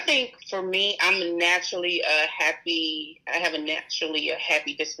 I think for me, I have a naturally a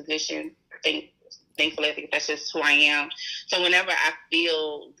happy disposition. Thankfully, I think that's just who I am. So whenever I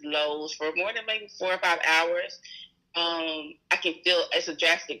feel lows for more than maybe 4 or 5 hours, I can feel it's a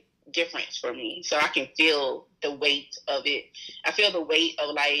drastic difference for me. So I can feel the weight of it. I feel the weight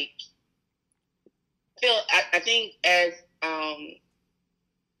of I think as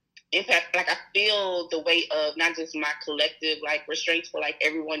impact, like I feel the weight of not just my collective restraints, but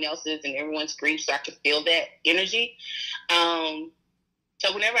everyone else's and everyone's grief. So I can feel that energy.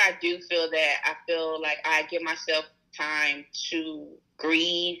 So whenever I do feel that, I feel like I give myself time to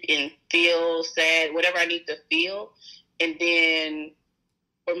grieve and feel sad, whatever I need to feel. And then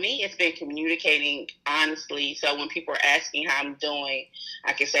for me, it's been communicating honestly. So when people are asking how I'm doing,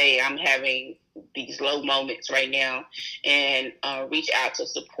 I can say I'm having these low moments right now and reach out to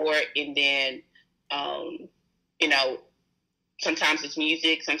support. And then, sometimes it's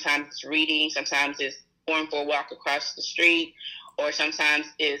music, sometimes it's reading, sometimes it's going for a walk across the street, or sometimes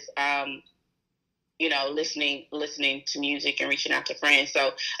it's, listening to music and reaching out to friends.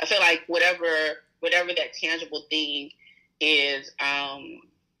 So I feel like whatever that tangible thing is,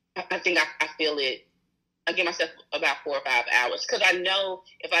 I think I feel it. I give myself about 4 or 5 hours, because I know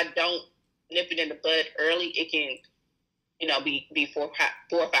if I don't nip it in the bud early, it can, be 4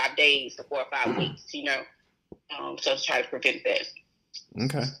 or 5 days to 4 or 5 weeks. So to try to prevent that.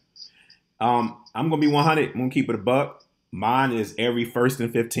 Okay. I'm gonna be 100. I'm gonna keep it a buck. Mine is every 1st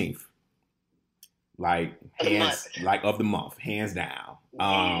and 15th. Of the month, hands down.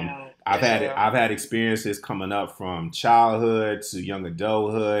 I've had experiences coming up from childhood to young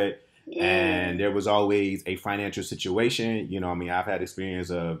adulthood, and there was always a financial situation. I've had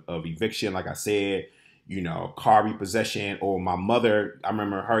experience of eviction, like I said, car repossession, or my mother, I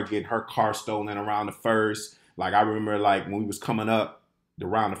remember her getting her car stolen around the 1st. I remember when we was coming up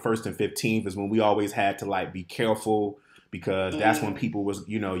around the 1st and 15th is when we always had to be careful, because that's when people was,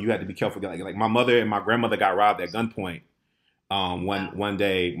 you had to be careful. Like my mother and my grandmother got robbed at gunpoint. One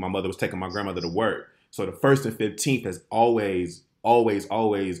day my mother was taking my grandmother to work. So the 1st and 15th is always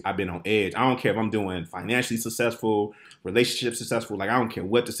I've been on edge. I don't care if I'm doing financially successful, relationship successful. I don't care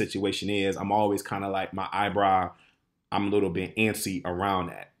what the situation is. I'm always kind of my eyebrow, I'm a little bit antsy around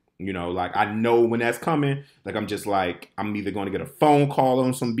that. I know when that's coming. I'm just I'm either going to get a phone call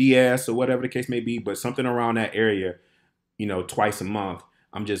on some BS or whatever the case may be, but something around that area, twice a month,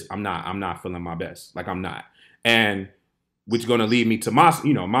 I'm not feeling my best. I'm not. And which is going to lead me to my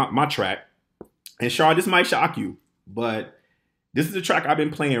track. And Char, this might shock you, but this is a track I've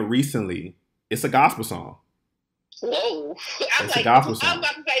been playing recently. It's a gospel song. Whoa! It's a gospel I'm song.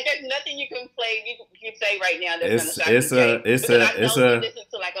 about to say there's nothing you can play. You can say right now that's It's gonna shock you, Jay, it's because a I it's know you a listen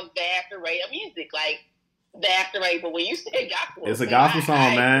to like a vast array of music, like vast array. But when you say gospel, it's a man, gospel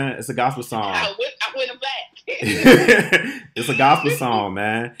song, man. It's a gospel song. I went back. It's a gospel song,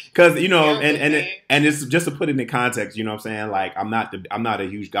 man. Because you know, Yeah, and it's just to put it in context. You know what I'm saying? Like I'm not a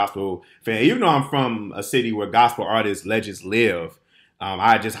huge gospel fan, even though I'm from a city where gospel artists legends live.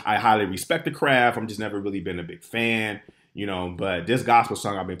 I highly respect the craft. I'm just never really been a big fan, you know. But this gospel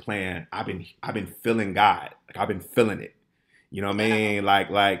song I've been playing, I've been feeling God. Like I've been feeling it. You know what I mean?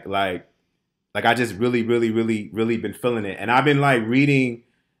 Like I just really been feeling it. And I've been like reading.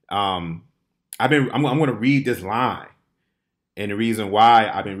 I'm gonna read this line, and the reason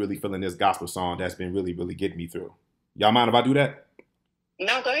why I've been really feeling this gospel song that's been really getting me through. Y'all mind if I do that?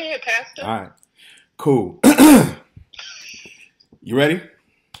 No, go ahead, Pastor. All right, cool. You ready?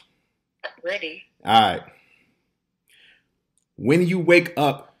 Ready. All right. When you wake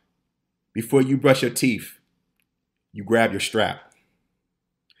up before you brush your teeth, you grab your strap.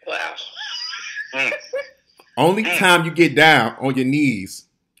 Wow. Only time you get down on your knees,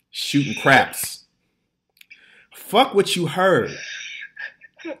 shooting craps. Fuck what you heard.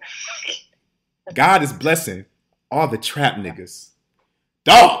 God is blessing all the trap niggas.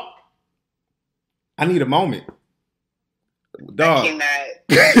 Dog! I need a moment. Dog.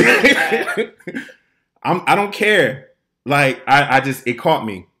 I don't care. Like I just it caught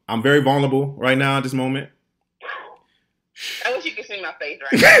me. I'm very vulnerable right now at this moment. I wish you could see my face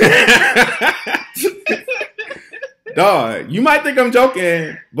right now. Dog, you might think I'm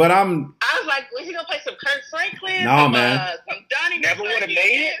joking, but I was like, was he gonna play some Kirk Franklin? No, man. Some Donnie Never would have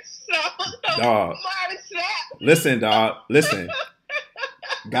made it. Dog. Listen, dog. Listen.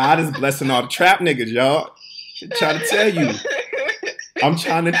 God is blessing all the trap niggas, y'all. I'm trying to tell you. I'm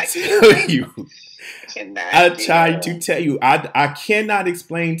trying to tell you. I'm trying to tell you. I cannot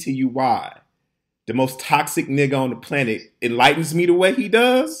explain to you why the most toxic nigga on the planet enlightens me the way he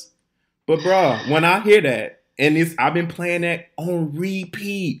does. But bro, when I hear that, and I've been playing that on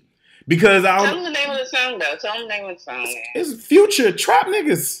repeat because I don't. Tell him the name of the song though. Tell him the name of the song. Man. It's Future, Trap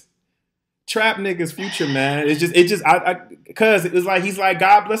Niggas. Trap Niggas, Future, man. It's just because it's like he's like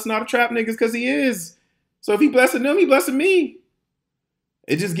God blessing all the trap niggas because he is. So if he blessing them, he blessing me.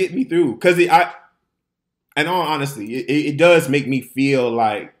 It just get me through because and all honestly, it does make me feel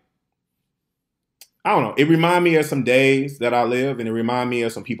like I don't know. It reminds me of some days that I live, and it reminds me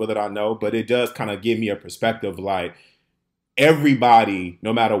of some people that I know. But it does kind of give me a perspective like everybody,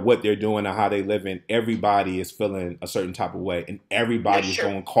 no matter what they're doing or how they living, everybody is feeling a certain type of way, and everybody is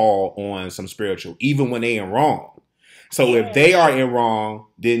going to call on some spiritual, even when they in wrong. So if they are in wrong,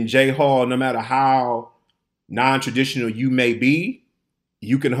 then J Hall, no matter how non-traditional you may be,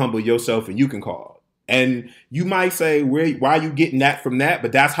 you can humble yourself and you can call. And you might say, why are you getting that from that?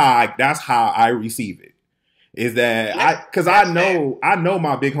 But that's how I receive it. Is that because I know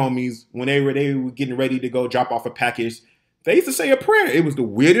my big homies when they were getting ready to go drop off a package, they used to say a prayer. It was the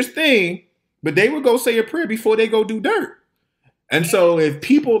weirdest thing, but they would go say a prayer before they go do dirt. And so if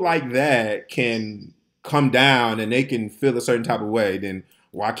people like that can come down and they can feel a certain type of way, then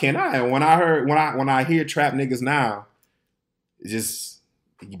why can't I? And when I hear trap niggas now,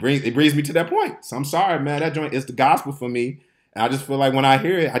 it brings me to that point. So I'm sorry, man. That joint is the gospel for me. And I just feel like when I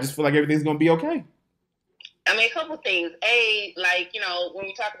hear it, I just feel like everything's gonna be okay. I mean, a couple things. Like, you know, when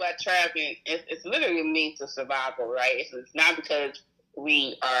we talk about trapping, it's literally a means of survival, right? It's not because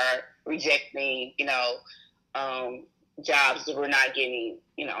we are rejecting, you know, jobs that we're not getting,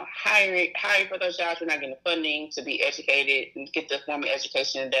 you know, hired for those jobs. We're not getting the funding to be educated and get the formal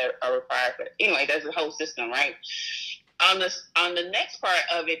education that are required. But anyway, there's a whole system, right? On the next part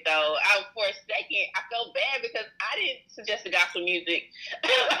of it, though, for a second, I felt bad because I didn't suggest the gospel music.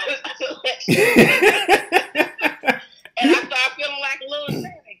 And I started feeling like a little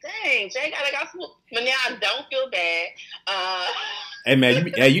sad. Like, dang, Jay got a gospel. But now I don't feel bad. Hey, man,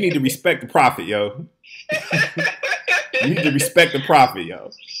 you need to respect the prophet, yo. You need to respect the prophet,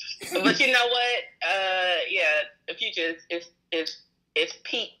 yo. But you know what? The future is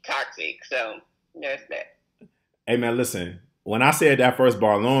peak toxic. So there's that. Hey man, listen. When I said that first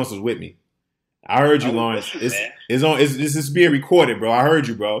bar, Lawrence was with me. I heard you, Lawrence. It's just being recorded, bro. I heard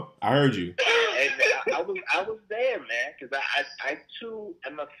you, bro. I heard you. Hey man, I was there, man, because I too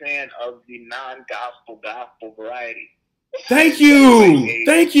am a fan of the non-gospel gospel variety. Thank you.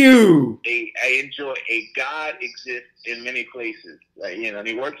 Thank you. I enjoy a God exists in many places. Like, you know, and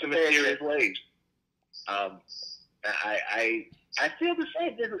he works in mysterious ways. I feel the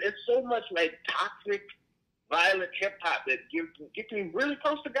same. It's so much like toxic, violent hip hop that gets me really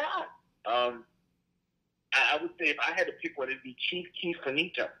close to God. I would say if I had to pick one, it'd be Chief Keef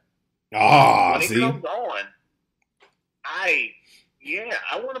Finito. Ah, when it see? comes on, I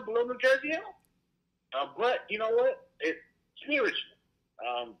want to blow New Jersey out. But you know what? It's spiritual.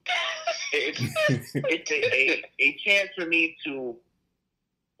 It's a chance for me to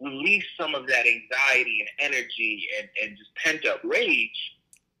release some of that anxiety and energy and just pent up rage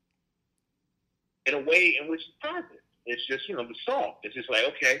in a way in which it's positive. It's just, the song. It's just like,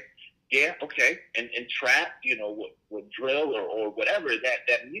 okay, yeah, okay. And trap, with drill or whatever,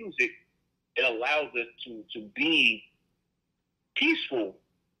 that music, it allows us to be peaceful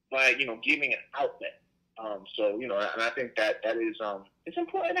by, giving an outlet. So, and I think that is, it's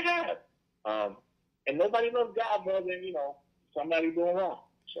important to have. And nobody loves God more than, somebody doing wrong.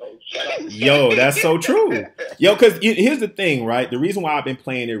 So, shout out. Yo, that's so true. Yo, because here's the thing, right? The reason why I've been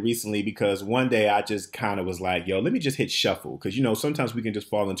playing it recently, because one day I just kind of was like, yo, let me just hit shuffle. Because, sometimes we can just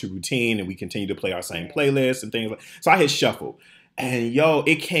fall into routine and we continue to play our same playlists and things like that. So I hit shuffle. And, yo,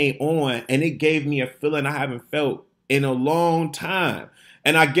 it came on and it gave me a feeling I haven't felt in a long time.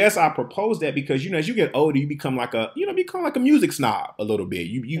 And I guess I proposed that because, as you get older, you become like a music snob a little bit.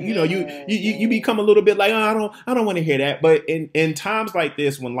 You become a little bit like, oh, I don't want to hear that. But in times like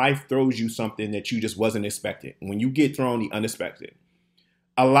this, when life throws you something that you just wasn't expecting, when you get thrown the unexpected,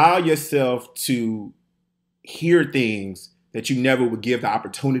 allow yourself to hear things that you never would give the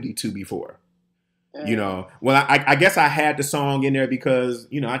opportunity to before. Well, I guess I had the song in there because,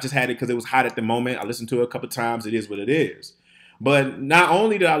 I just had it because it was hot at the moment. I listened to it a couple times. It is what it is. But not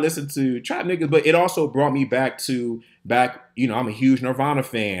only did I listen to trap niggas, but it also brought me back, I'm a huge Nirvana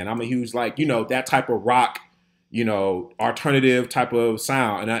fan. I'm a huge, that type of rock, alternative type of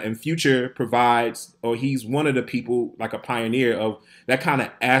sound. And Future provides, or he's one of the people, like a pioneer of that kind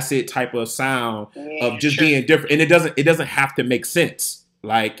of acid type of sound of just being different. And it doesn't have to make sense.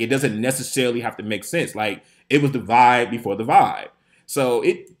 Like, it doesn't necessarily have to make sense. Like, it was the vibe before the vibe. So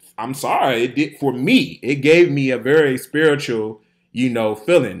I'm sorry, it did for me. It gave me a very spiritual,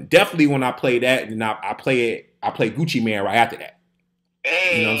 feeling. Definitely when I play that, and I play Gucci Man right after that.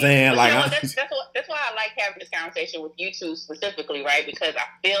 Hey, you know what I'm saying? Like, that's why I like having this conversation with you two specifically, right? Because I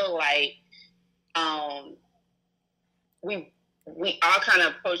feel like we all kind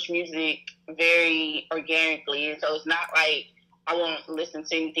of approach music very organically, and so it's not like I won't listen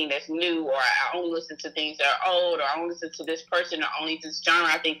to anything that's new, or I only listen to things that are old, or I only listen to this person, or only this genre.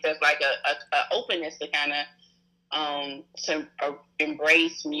 I think there's like a openness to kind of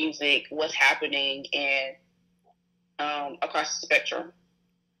embrace music, what's happening, and across the spectrum.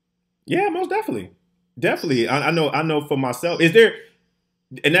 Yeah, most definitely. Definitely. I know for myself. Is there,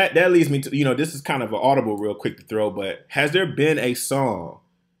 and that leads me to, this is kind of an audible real quick to throw, but has there been a song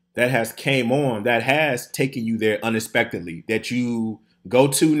that has came on that has taken you there unexpectedly that you go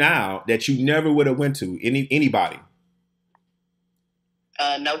to now that you never would have went to? Anybody?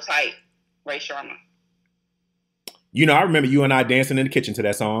 No Type, Ray Sharma. I remember you and I dancing in the kitchen to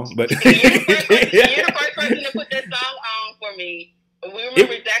that song. But you're the first person to put that song on for me. We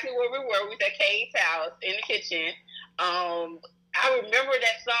remember exactly where we were. We was at Kate's house in the kitchen. I remember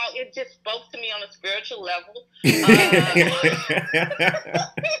that song. It just spoke to me on a spiritual level.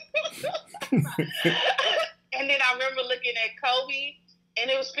 And then I remember looking at Kobe, and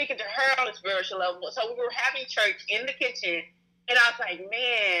it was speaking to her on a spiritual level. So we were having church in the kitchen, and I was like,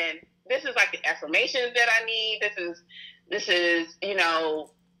 man, this is like the affirmations that I need. This is,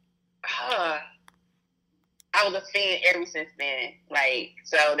 I was a fan ever since then. Like,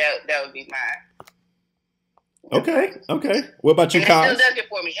 so that would be mine. Okay. What about you, Kyle? It still does it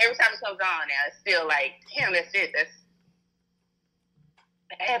for me. Every time it comes on now, it's still like, damn, that's it.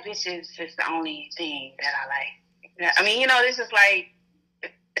 That bitch is just the only thing that I like. I mean, this is like,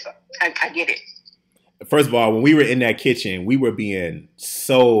 I get it. First of all, when we were in that kitchen, we were being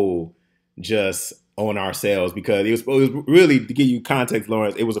so just on ourselves because it was really, to give you context,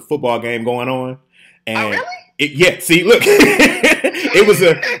 Lawrence, it was a football game going on. And oh, really? See, look,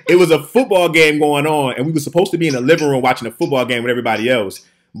 it was a football game going on, and we were supposed to be in the living room watching a football game with everybody else.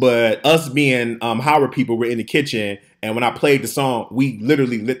 But us being Howard people were in the kitchen, and when I played the song, we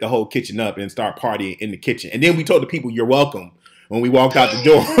literally lit the whole kitchen up and started partying in the kitchen. And then we told the people, "You're welcome," when we walked out the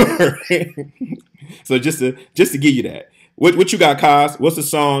door. So just to give you that, what you got, Kaz? What's the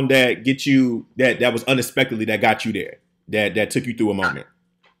song that get you that was unexpectedly that got you there, that took you through a moment?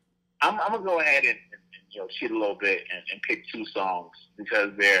 I'm gonna go ahead and cheat a little bit and pick two songs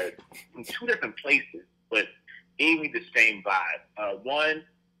because they're in two different places, but gave me the same vibe. One,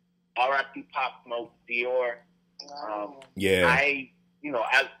 R.I.P. Pop Smoke, Dior. Yeah. I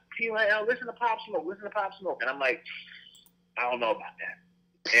people like, listen to Pop Smoke, and I'm like, I don't know about that.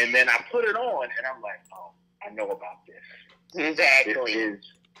 And then I put it on, and I'm like, oh, I know about this. Exactly.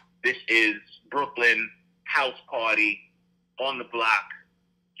 This is Brooklyn house party on the block,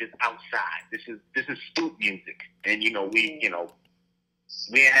 just outside. This is stoop music, and we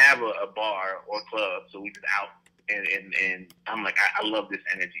didn't have a bar or club, so we just out, and I'm like, I love this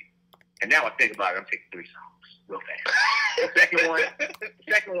energy. And now I think about it, I'm taking 3 songs real fast. The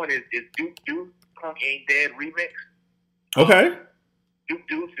second one is Duke Punk Ain't Dead remix. Okay.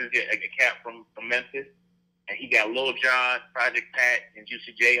 Duke is a cat from Memphis, and he got Lil Jon, Project Pat, and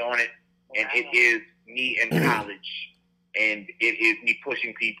Juicy J on it. And it is me in college, and it is me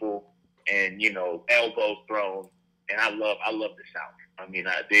pushing people, and elbows thrown. And I love the South. I mean,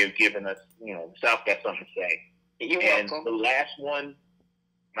 they've given us, the South got something to say. You're and welcome. The last one,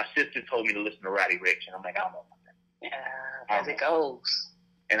 my sister told me to listen to Roddy Ricch, and I'm like, I don't know about that. Yeah, as it goes.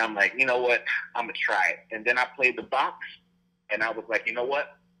 And I'm like, you know what? I'm gonna try it. And then I played the box, and I was like, you know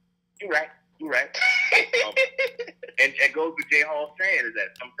what? You're right. And it goes with J. Hall saying is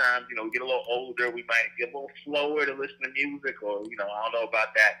that sometimes, we get a little older, we might get a little slower to listen to music, or, I don't know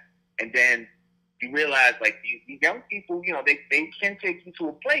about that. And then you realize, like, these young people, they can take you to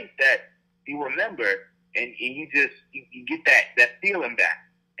a place that you remember, and you get that feeling back.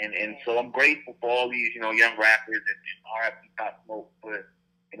 And so I'm grateful for all these, young rappers and R.I.P. Pop Smoke for,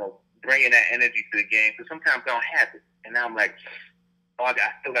 bringing that energy to the game, because sometimes I don't have it. And now I'm like, I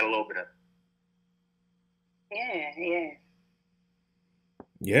still got a little bit of it. Yeah.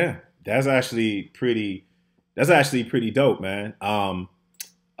 Yeah, that's actually pretty dope, man.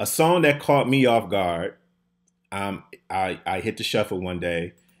 A song that caught me off guard, I hit the shuffle one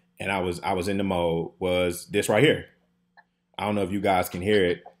day, and I was in the mode, was this right here. I don't know if you guys can hear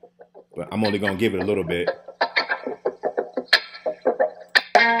it, but I'm only gonna give it a little bit.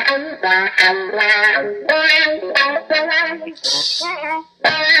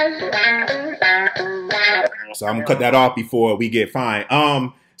 So I'm gonna cut that off before we get fined.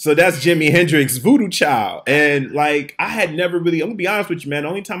 So that's Jimi Hendrix, Voodoo Child. And like, I had never really, I'm gonna be honest with you, man, the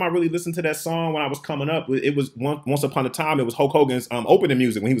only time I really listened to that song when I was coming up, it was once upon a time, it was Hulk Hogan's opening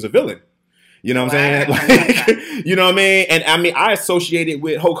music when he was a villain. You know what I'm saying? Like, you know what I mean? And I mean, I associated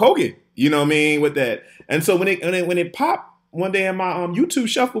with Hulk Hogan, you know what I mean, with that. And so when it popped one day in my YouTube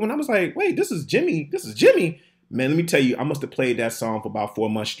shuffle, and I was like, wait, this is Jimmy. Man, let me tell you, I must have played that song for about 4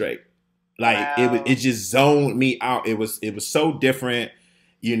 months straight. Like, it just zoned me out. It was so different,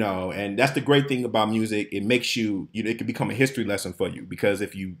 and that's the great thing about music. It makes you, it can become a history lesson for you, because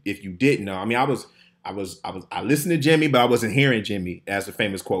if you didn't know, I mean, I listened to Jimmy, but I wasn't hearing Jimmy, as the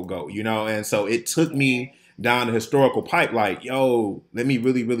famous quote go, and so it took me down the historical pipe, like, yo, let me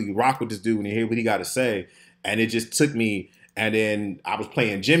really, really rock with this dude and hear what he got to say. And it just took me, and then I was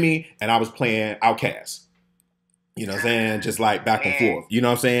playing Jimmy and I was playing Outkast. You know what I'm saying? Just like back and forth. You know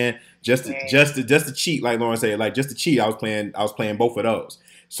what I'm saying? Just to cheat, like Lauren said, like just to cheat, I was playing both of those.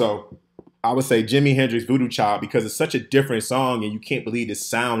 So I would say Jimi Hendrix, Voodoo Child, because it's such a different song, and you can't believe this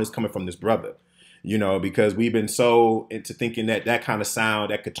sound is coming from this brother. Because we've been so into thinking that kind of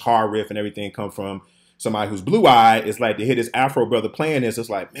sound, that guitar riff and everything come from somebody who's blue-eyed. It's like to hear this Afro brother playing this, it's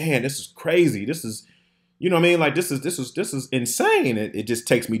like, man, this is crazy. This is, you know what I mean? Like, this is insane. It just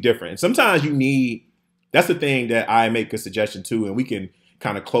takes me different. And sometimes you need, that's the thing that I make a suggestion to, and we can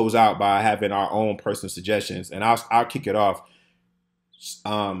kind of close out by having our own personal suggestions. And I'll kick it off.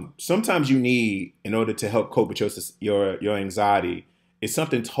 Sometimes you need, in order to help cope with your anxiety, it's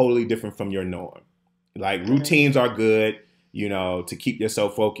something totally different from your norm. Like, routines are good, to keep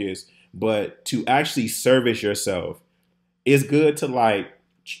yourself focused, but to actually service yourself is good to, like,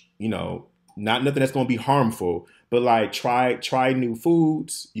 not nothing that's going to be harmful, but like try new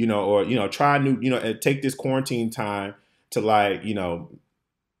foods, or, try new, take this quarantine time to, like,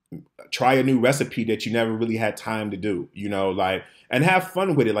 try a new recipe that you never really had time to do, like, and have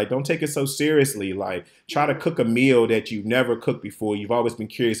fun with it. Like, don't take it so seriously. Like, try to cook a meal that you've never cooked before, you've always been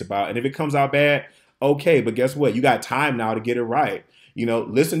curious about. And if it comes out bad, okay, but guess what? You got time now to get it right.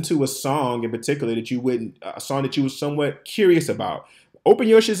 Listen to a song in particular a song that you were somewhat curious about. Open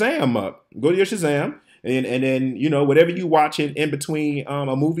your Shazam up. Go to your Shazam. And then, whatever you watching in between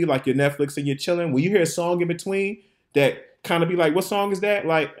a movie, like your Netflix and you're chilling, when you hear a song in between that kind of be like, what song is that?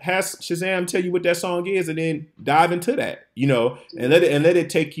 Like, has Shazam tell you what that song is, and then dive into that, and let it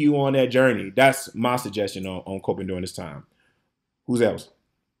take you on that journey. That's my suggestion on coping during this time. Who's else?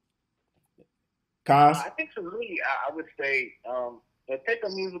 Kaz? I think for me, I would say take a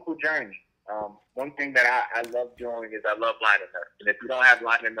musical journey. One thing that I love doing is I love liner notes. And if you don't have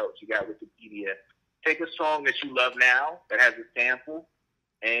liner notes, you got Wikipedia. Take a song that you love now that has a sample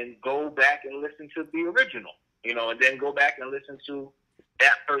and go back and listen to the original, and then go back and listen to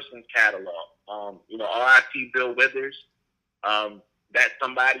that person's catalog. R.I.P. Bill Withers. That's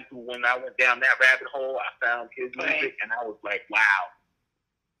somebody who, when I went down that rabbit hole, I found his music, and I was like,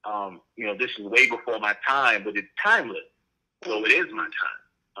 wow. This is way before my time, but it's timeless. So it is my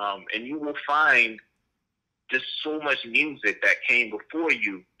time. And you will find just so much music that came before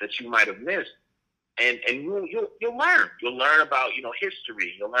you that you might have missed. And you'll learn. You'll learn about,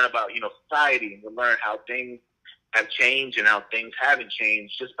 history. You'll learn about, society. And you'll learn how things have changed and how things haven't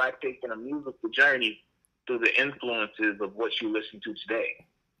changed just by taking a musical journey through the influences of what you listen to today.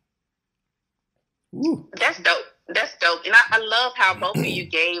 Ooh. That's dope. That's dope. And I love how both of you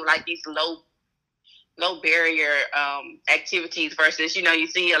gave like these low barrier activities versus, you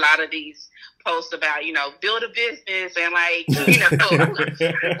see a lot of these posts about, build a business and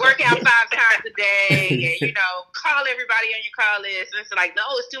work out 5 times a day and, call everybody on your call list. And it's like, no,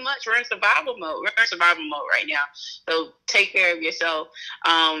 it's too much. We're in survival mode. We're in survival mode right now. So take care of yourself.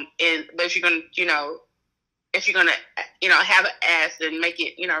 But if you're going to, have an ass and make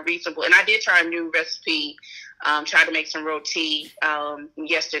it, reasonable. And I did try a new recipe, try to make some roti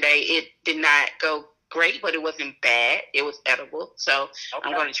yesterday. It did not go great, but it wasn't bad. It was edible. So okay.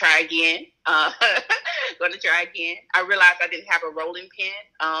 I'm going to try again. I realized I didn't have a rolling pin,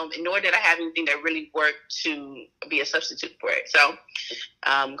 nor did I have anything that really worked to be a substitute for it. So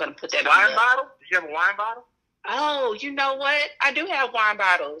I'm going to put that on. Wine bottle? Did you have a wine bottle? Oh, you know what? I do have wine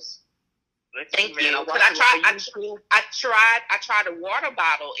bottles. Thank you. Man, I tried a water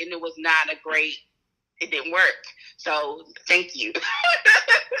bottle and it was not it didn't work. So thank you.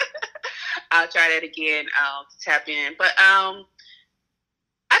 I'll try that again to tap in. But I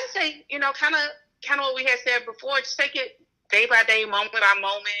just say, kind of what we had said before, just take it day by day, moment by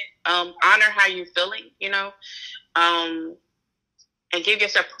moment, honor how you're feeling, and give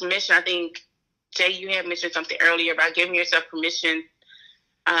yourself permission. I think, Jay, you had mentioned something earlier about giving yourself permission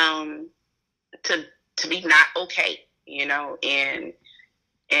to be not okay, and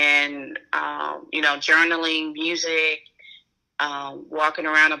journaling, music, walking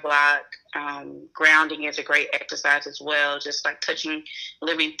around a block, grounding is a great exercise as well. Just like touching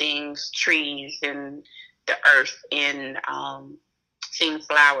living things, trees and the earth and seeing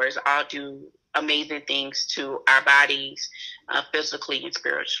flowers all do amazing things to our bodies, physically and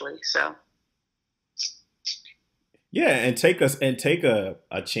spiritually. So. Yeah, and take a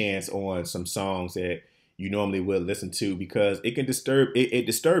chance on some songs that you normally would listen to because it can it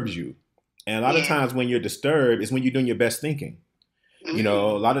disturbs you. And a lot of times when you're disturbed is when you're doing your best thinking. Mm-hmm.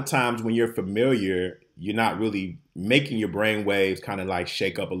 A lot of times when you're familiar, you're not really making your brain waves kind of like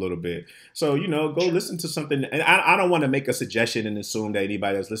shake up a little bit. So, go listen to something. And I don't want to make a suggestion and assume that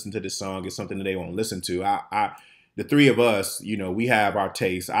anybody that's listening to this song is something that they won't listen to. The three of us, we have our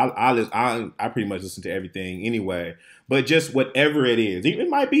tastes. I pretty much listen to everything anyway. But just whatever it is, it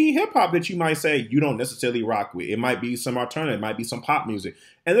might be hip hop that you might say you don't necessarily rock with. It might be some alternative. It might be some pop music.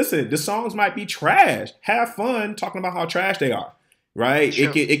 And listen, the songs might be trash. Have fun talking about how trash they are, right?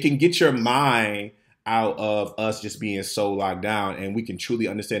 Sure. It can get your mind out of us just being so locked down, and we can truly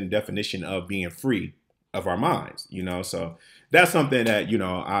understand the definition of being free of our minds. So that's something that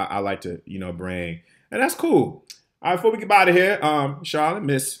I like to bring, and that's cool. All right, before we get out of here, Charlyn,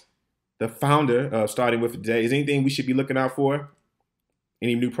 Miss, the founder of Starting With Today, is anything we should be looking out for?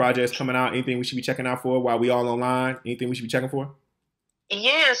 Any new projects coming out? Anything we should be checking out for while we all online? Anything we should be checking for?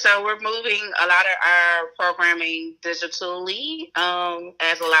 Yeah, so we're moving a lot of our programming digitally,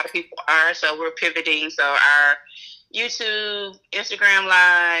 as a lot of people are. So we're pivoting. So our YouTube, Instagram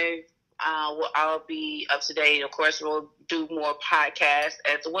Live will all be up to date. Of course, we'll do more podcasts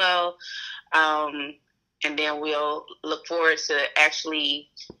as well. And then we'll look forward to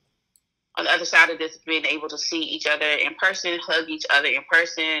actually, on the other side of this, being able to see each other in person, hug each other in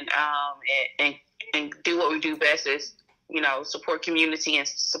person, and do what we do best is, support community and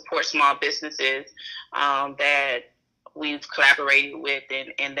support small businesses that we've collaborated with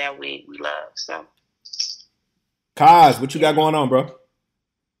and that we love. So, Cos, what you got going on, bro?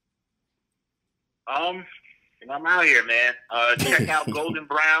 I'm out here, man. Check out Golden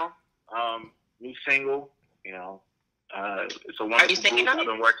Brown. New single, it's a wonderful group I've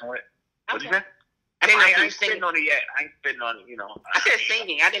been working with. What did you say? I ain't spitting on it yet. I ain't spitting on it, I said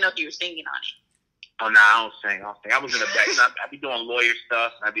singing. I didn't know if you were singing on it. Oh, no, I don't sing. I was in the back. I be doing lawyer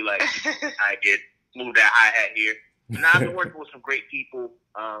stuff, and I be like, I get move that hi-hat here. And I've been working with some great people.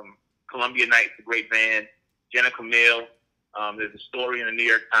 Columbia Knight's a great band. Jenna Camille. There's a story in the New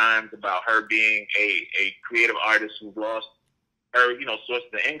York Times about her being a creative artist who's lost her, source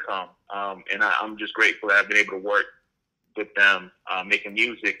of income. And I'm just grateful that I've been able to work with them, making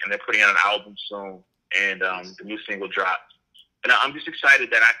music, and they're putting out an album soon, and the new single dropped. And I'm just excited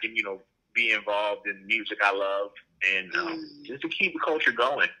that I can, be involved in music I love, and just to keep the culture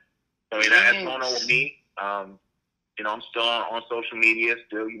going. I mean, that's going on with me. You know, I'm still on social media,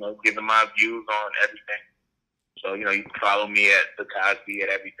 still, you know, giving my views on everything. So, you know, you can follow me at the Cosby at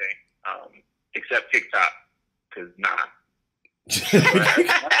everything, except TikTok, because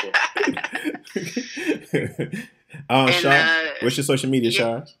Sean, what's your social media,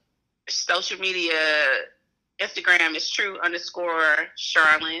 Sean? Social media, Instagram is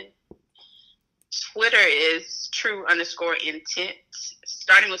true_Charlyn. Twitter is true_intent.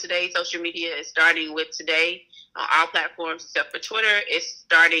 Starting with today, social media is starting with today on all platforms except for Twitter. It's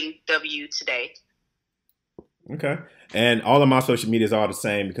starting W today. Okay. And all of my social medias are the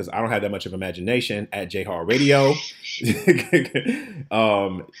same because I don't have that much of imagination at J-Hard Radio. Check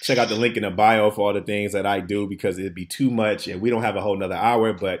out the link in the bio for all the things that I do because it'd be too much and we don't have a whole nother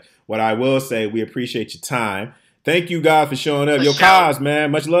hour. But what I will say, we appreciate your time. Thank you guys for showing up. Yo, Kaz,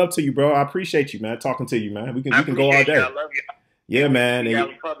 man, much love to you, bro. I appreciate you, man. Talking to you, man. We can go all day. I love you. Yeah, man.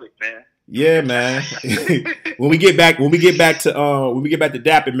 Public, man. Yeah, man. when we get back to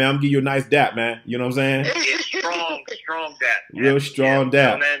dapping, man, I'm gonna give you a nice dap, man. You know what I'm saying? It's strong dap. Real strong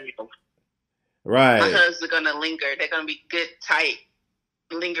dap. Right. My hugs are gonna linger. They're gonna be good, tight,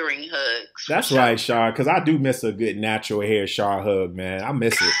 lingering hugs. That's right, Shar, because I do miss a good natural hair Shar hug, man. I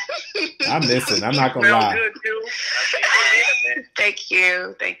miss it. I miss it. I'm not gonna lie. Good too. Thank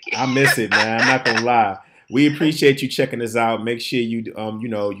you. I miss it, man. I'm not gonna lie. We appreciate you checking us out. Make sure you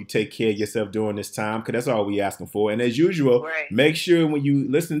you take care of yourself during this time because that's all we asking for. And as usual, Make sure when you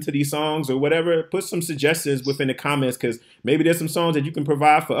listen to these songs or whatever, put some suggestions within the comments because maybe there's some songs that you can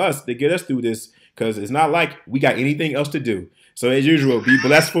provide for us to get us through this because it's not like we got anything else to do. So as usual, be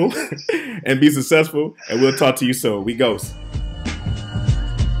blessful and be successful. And we'll talk to you soon. We ghost.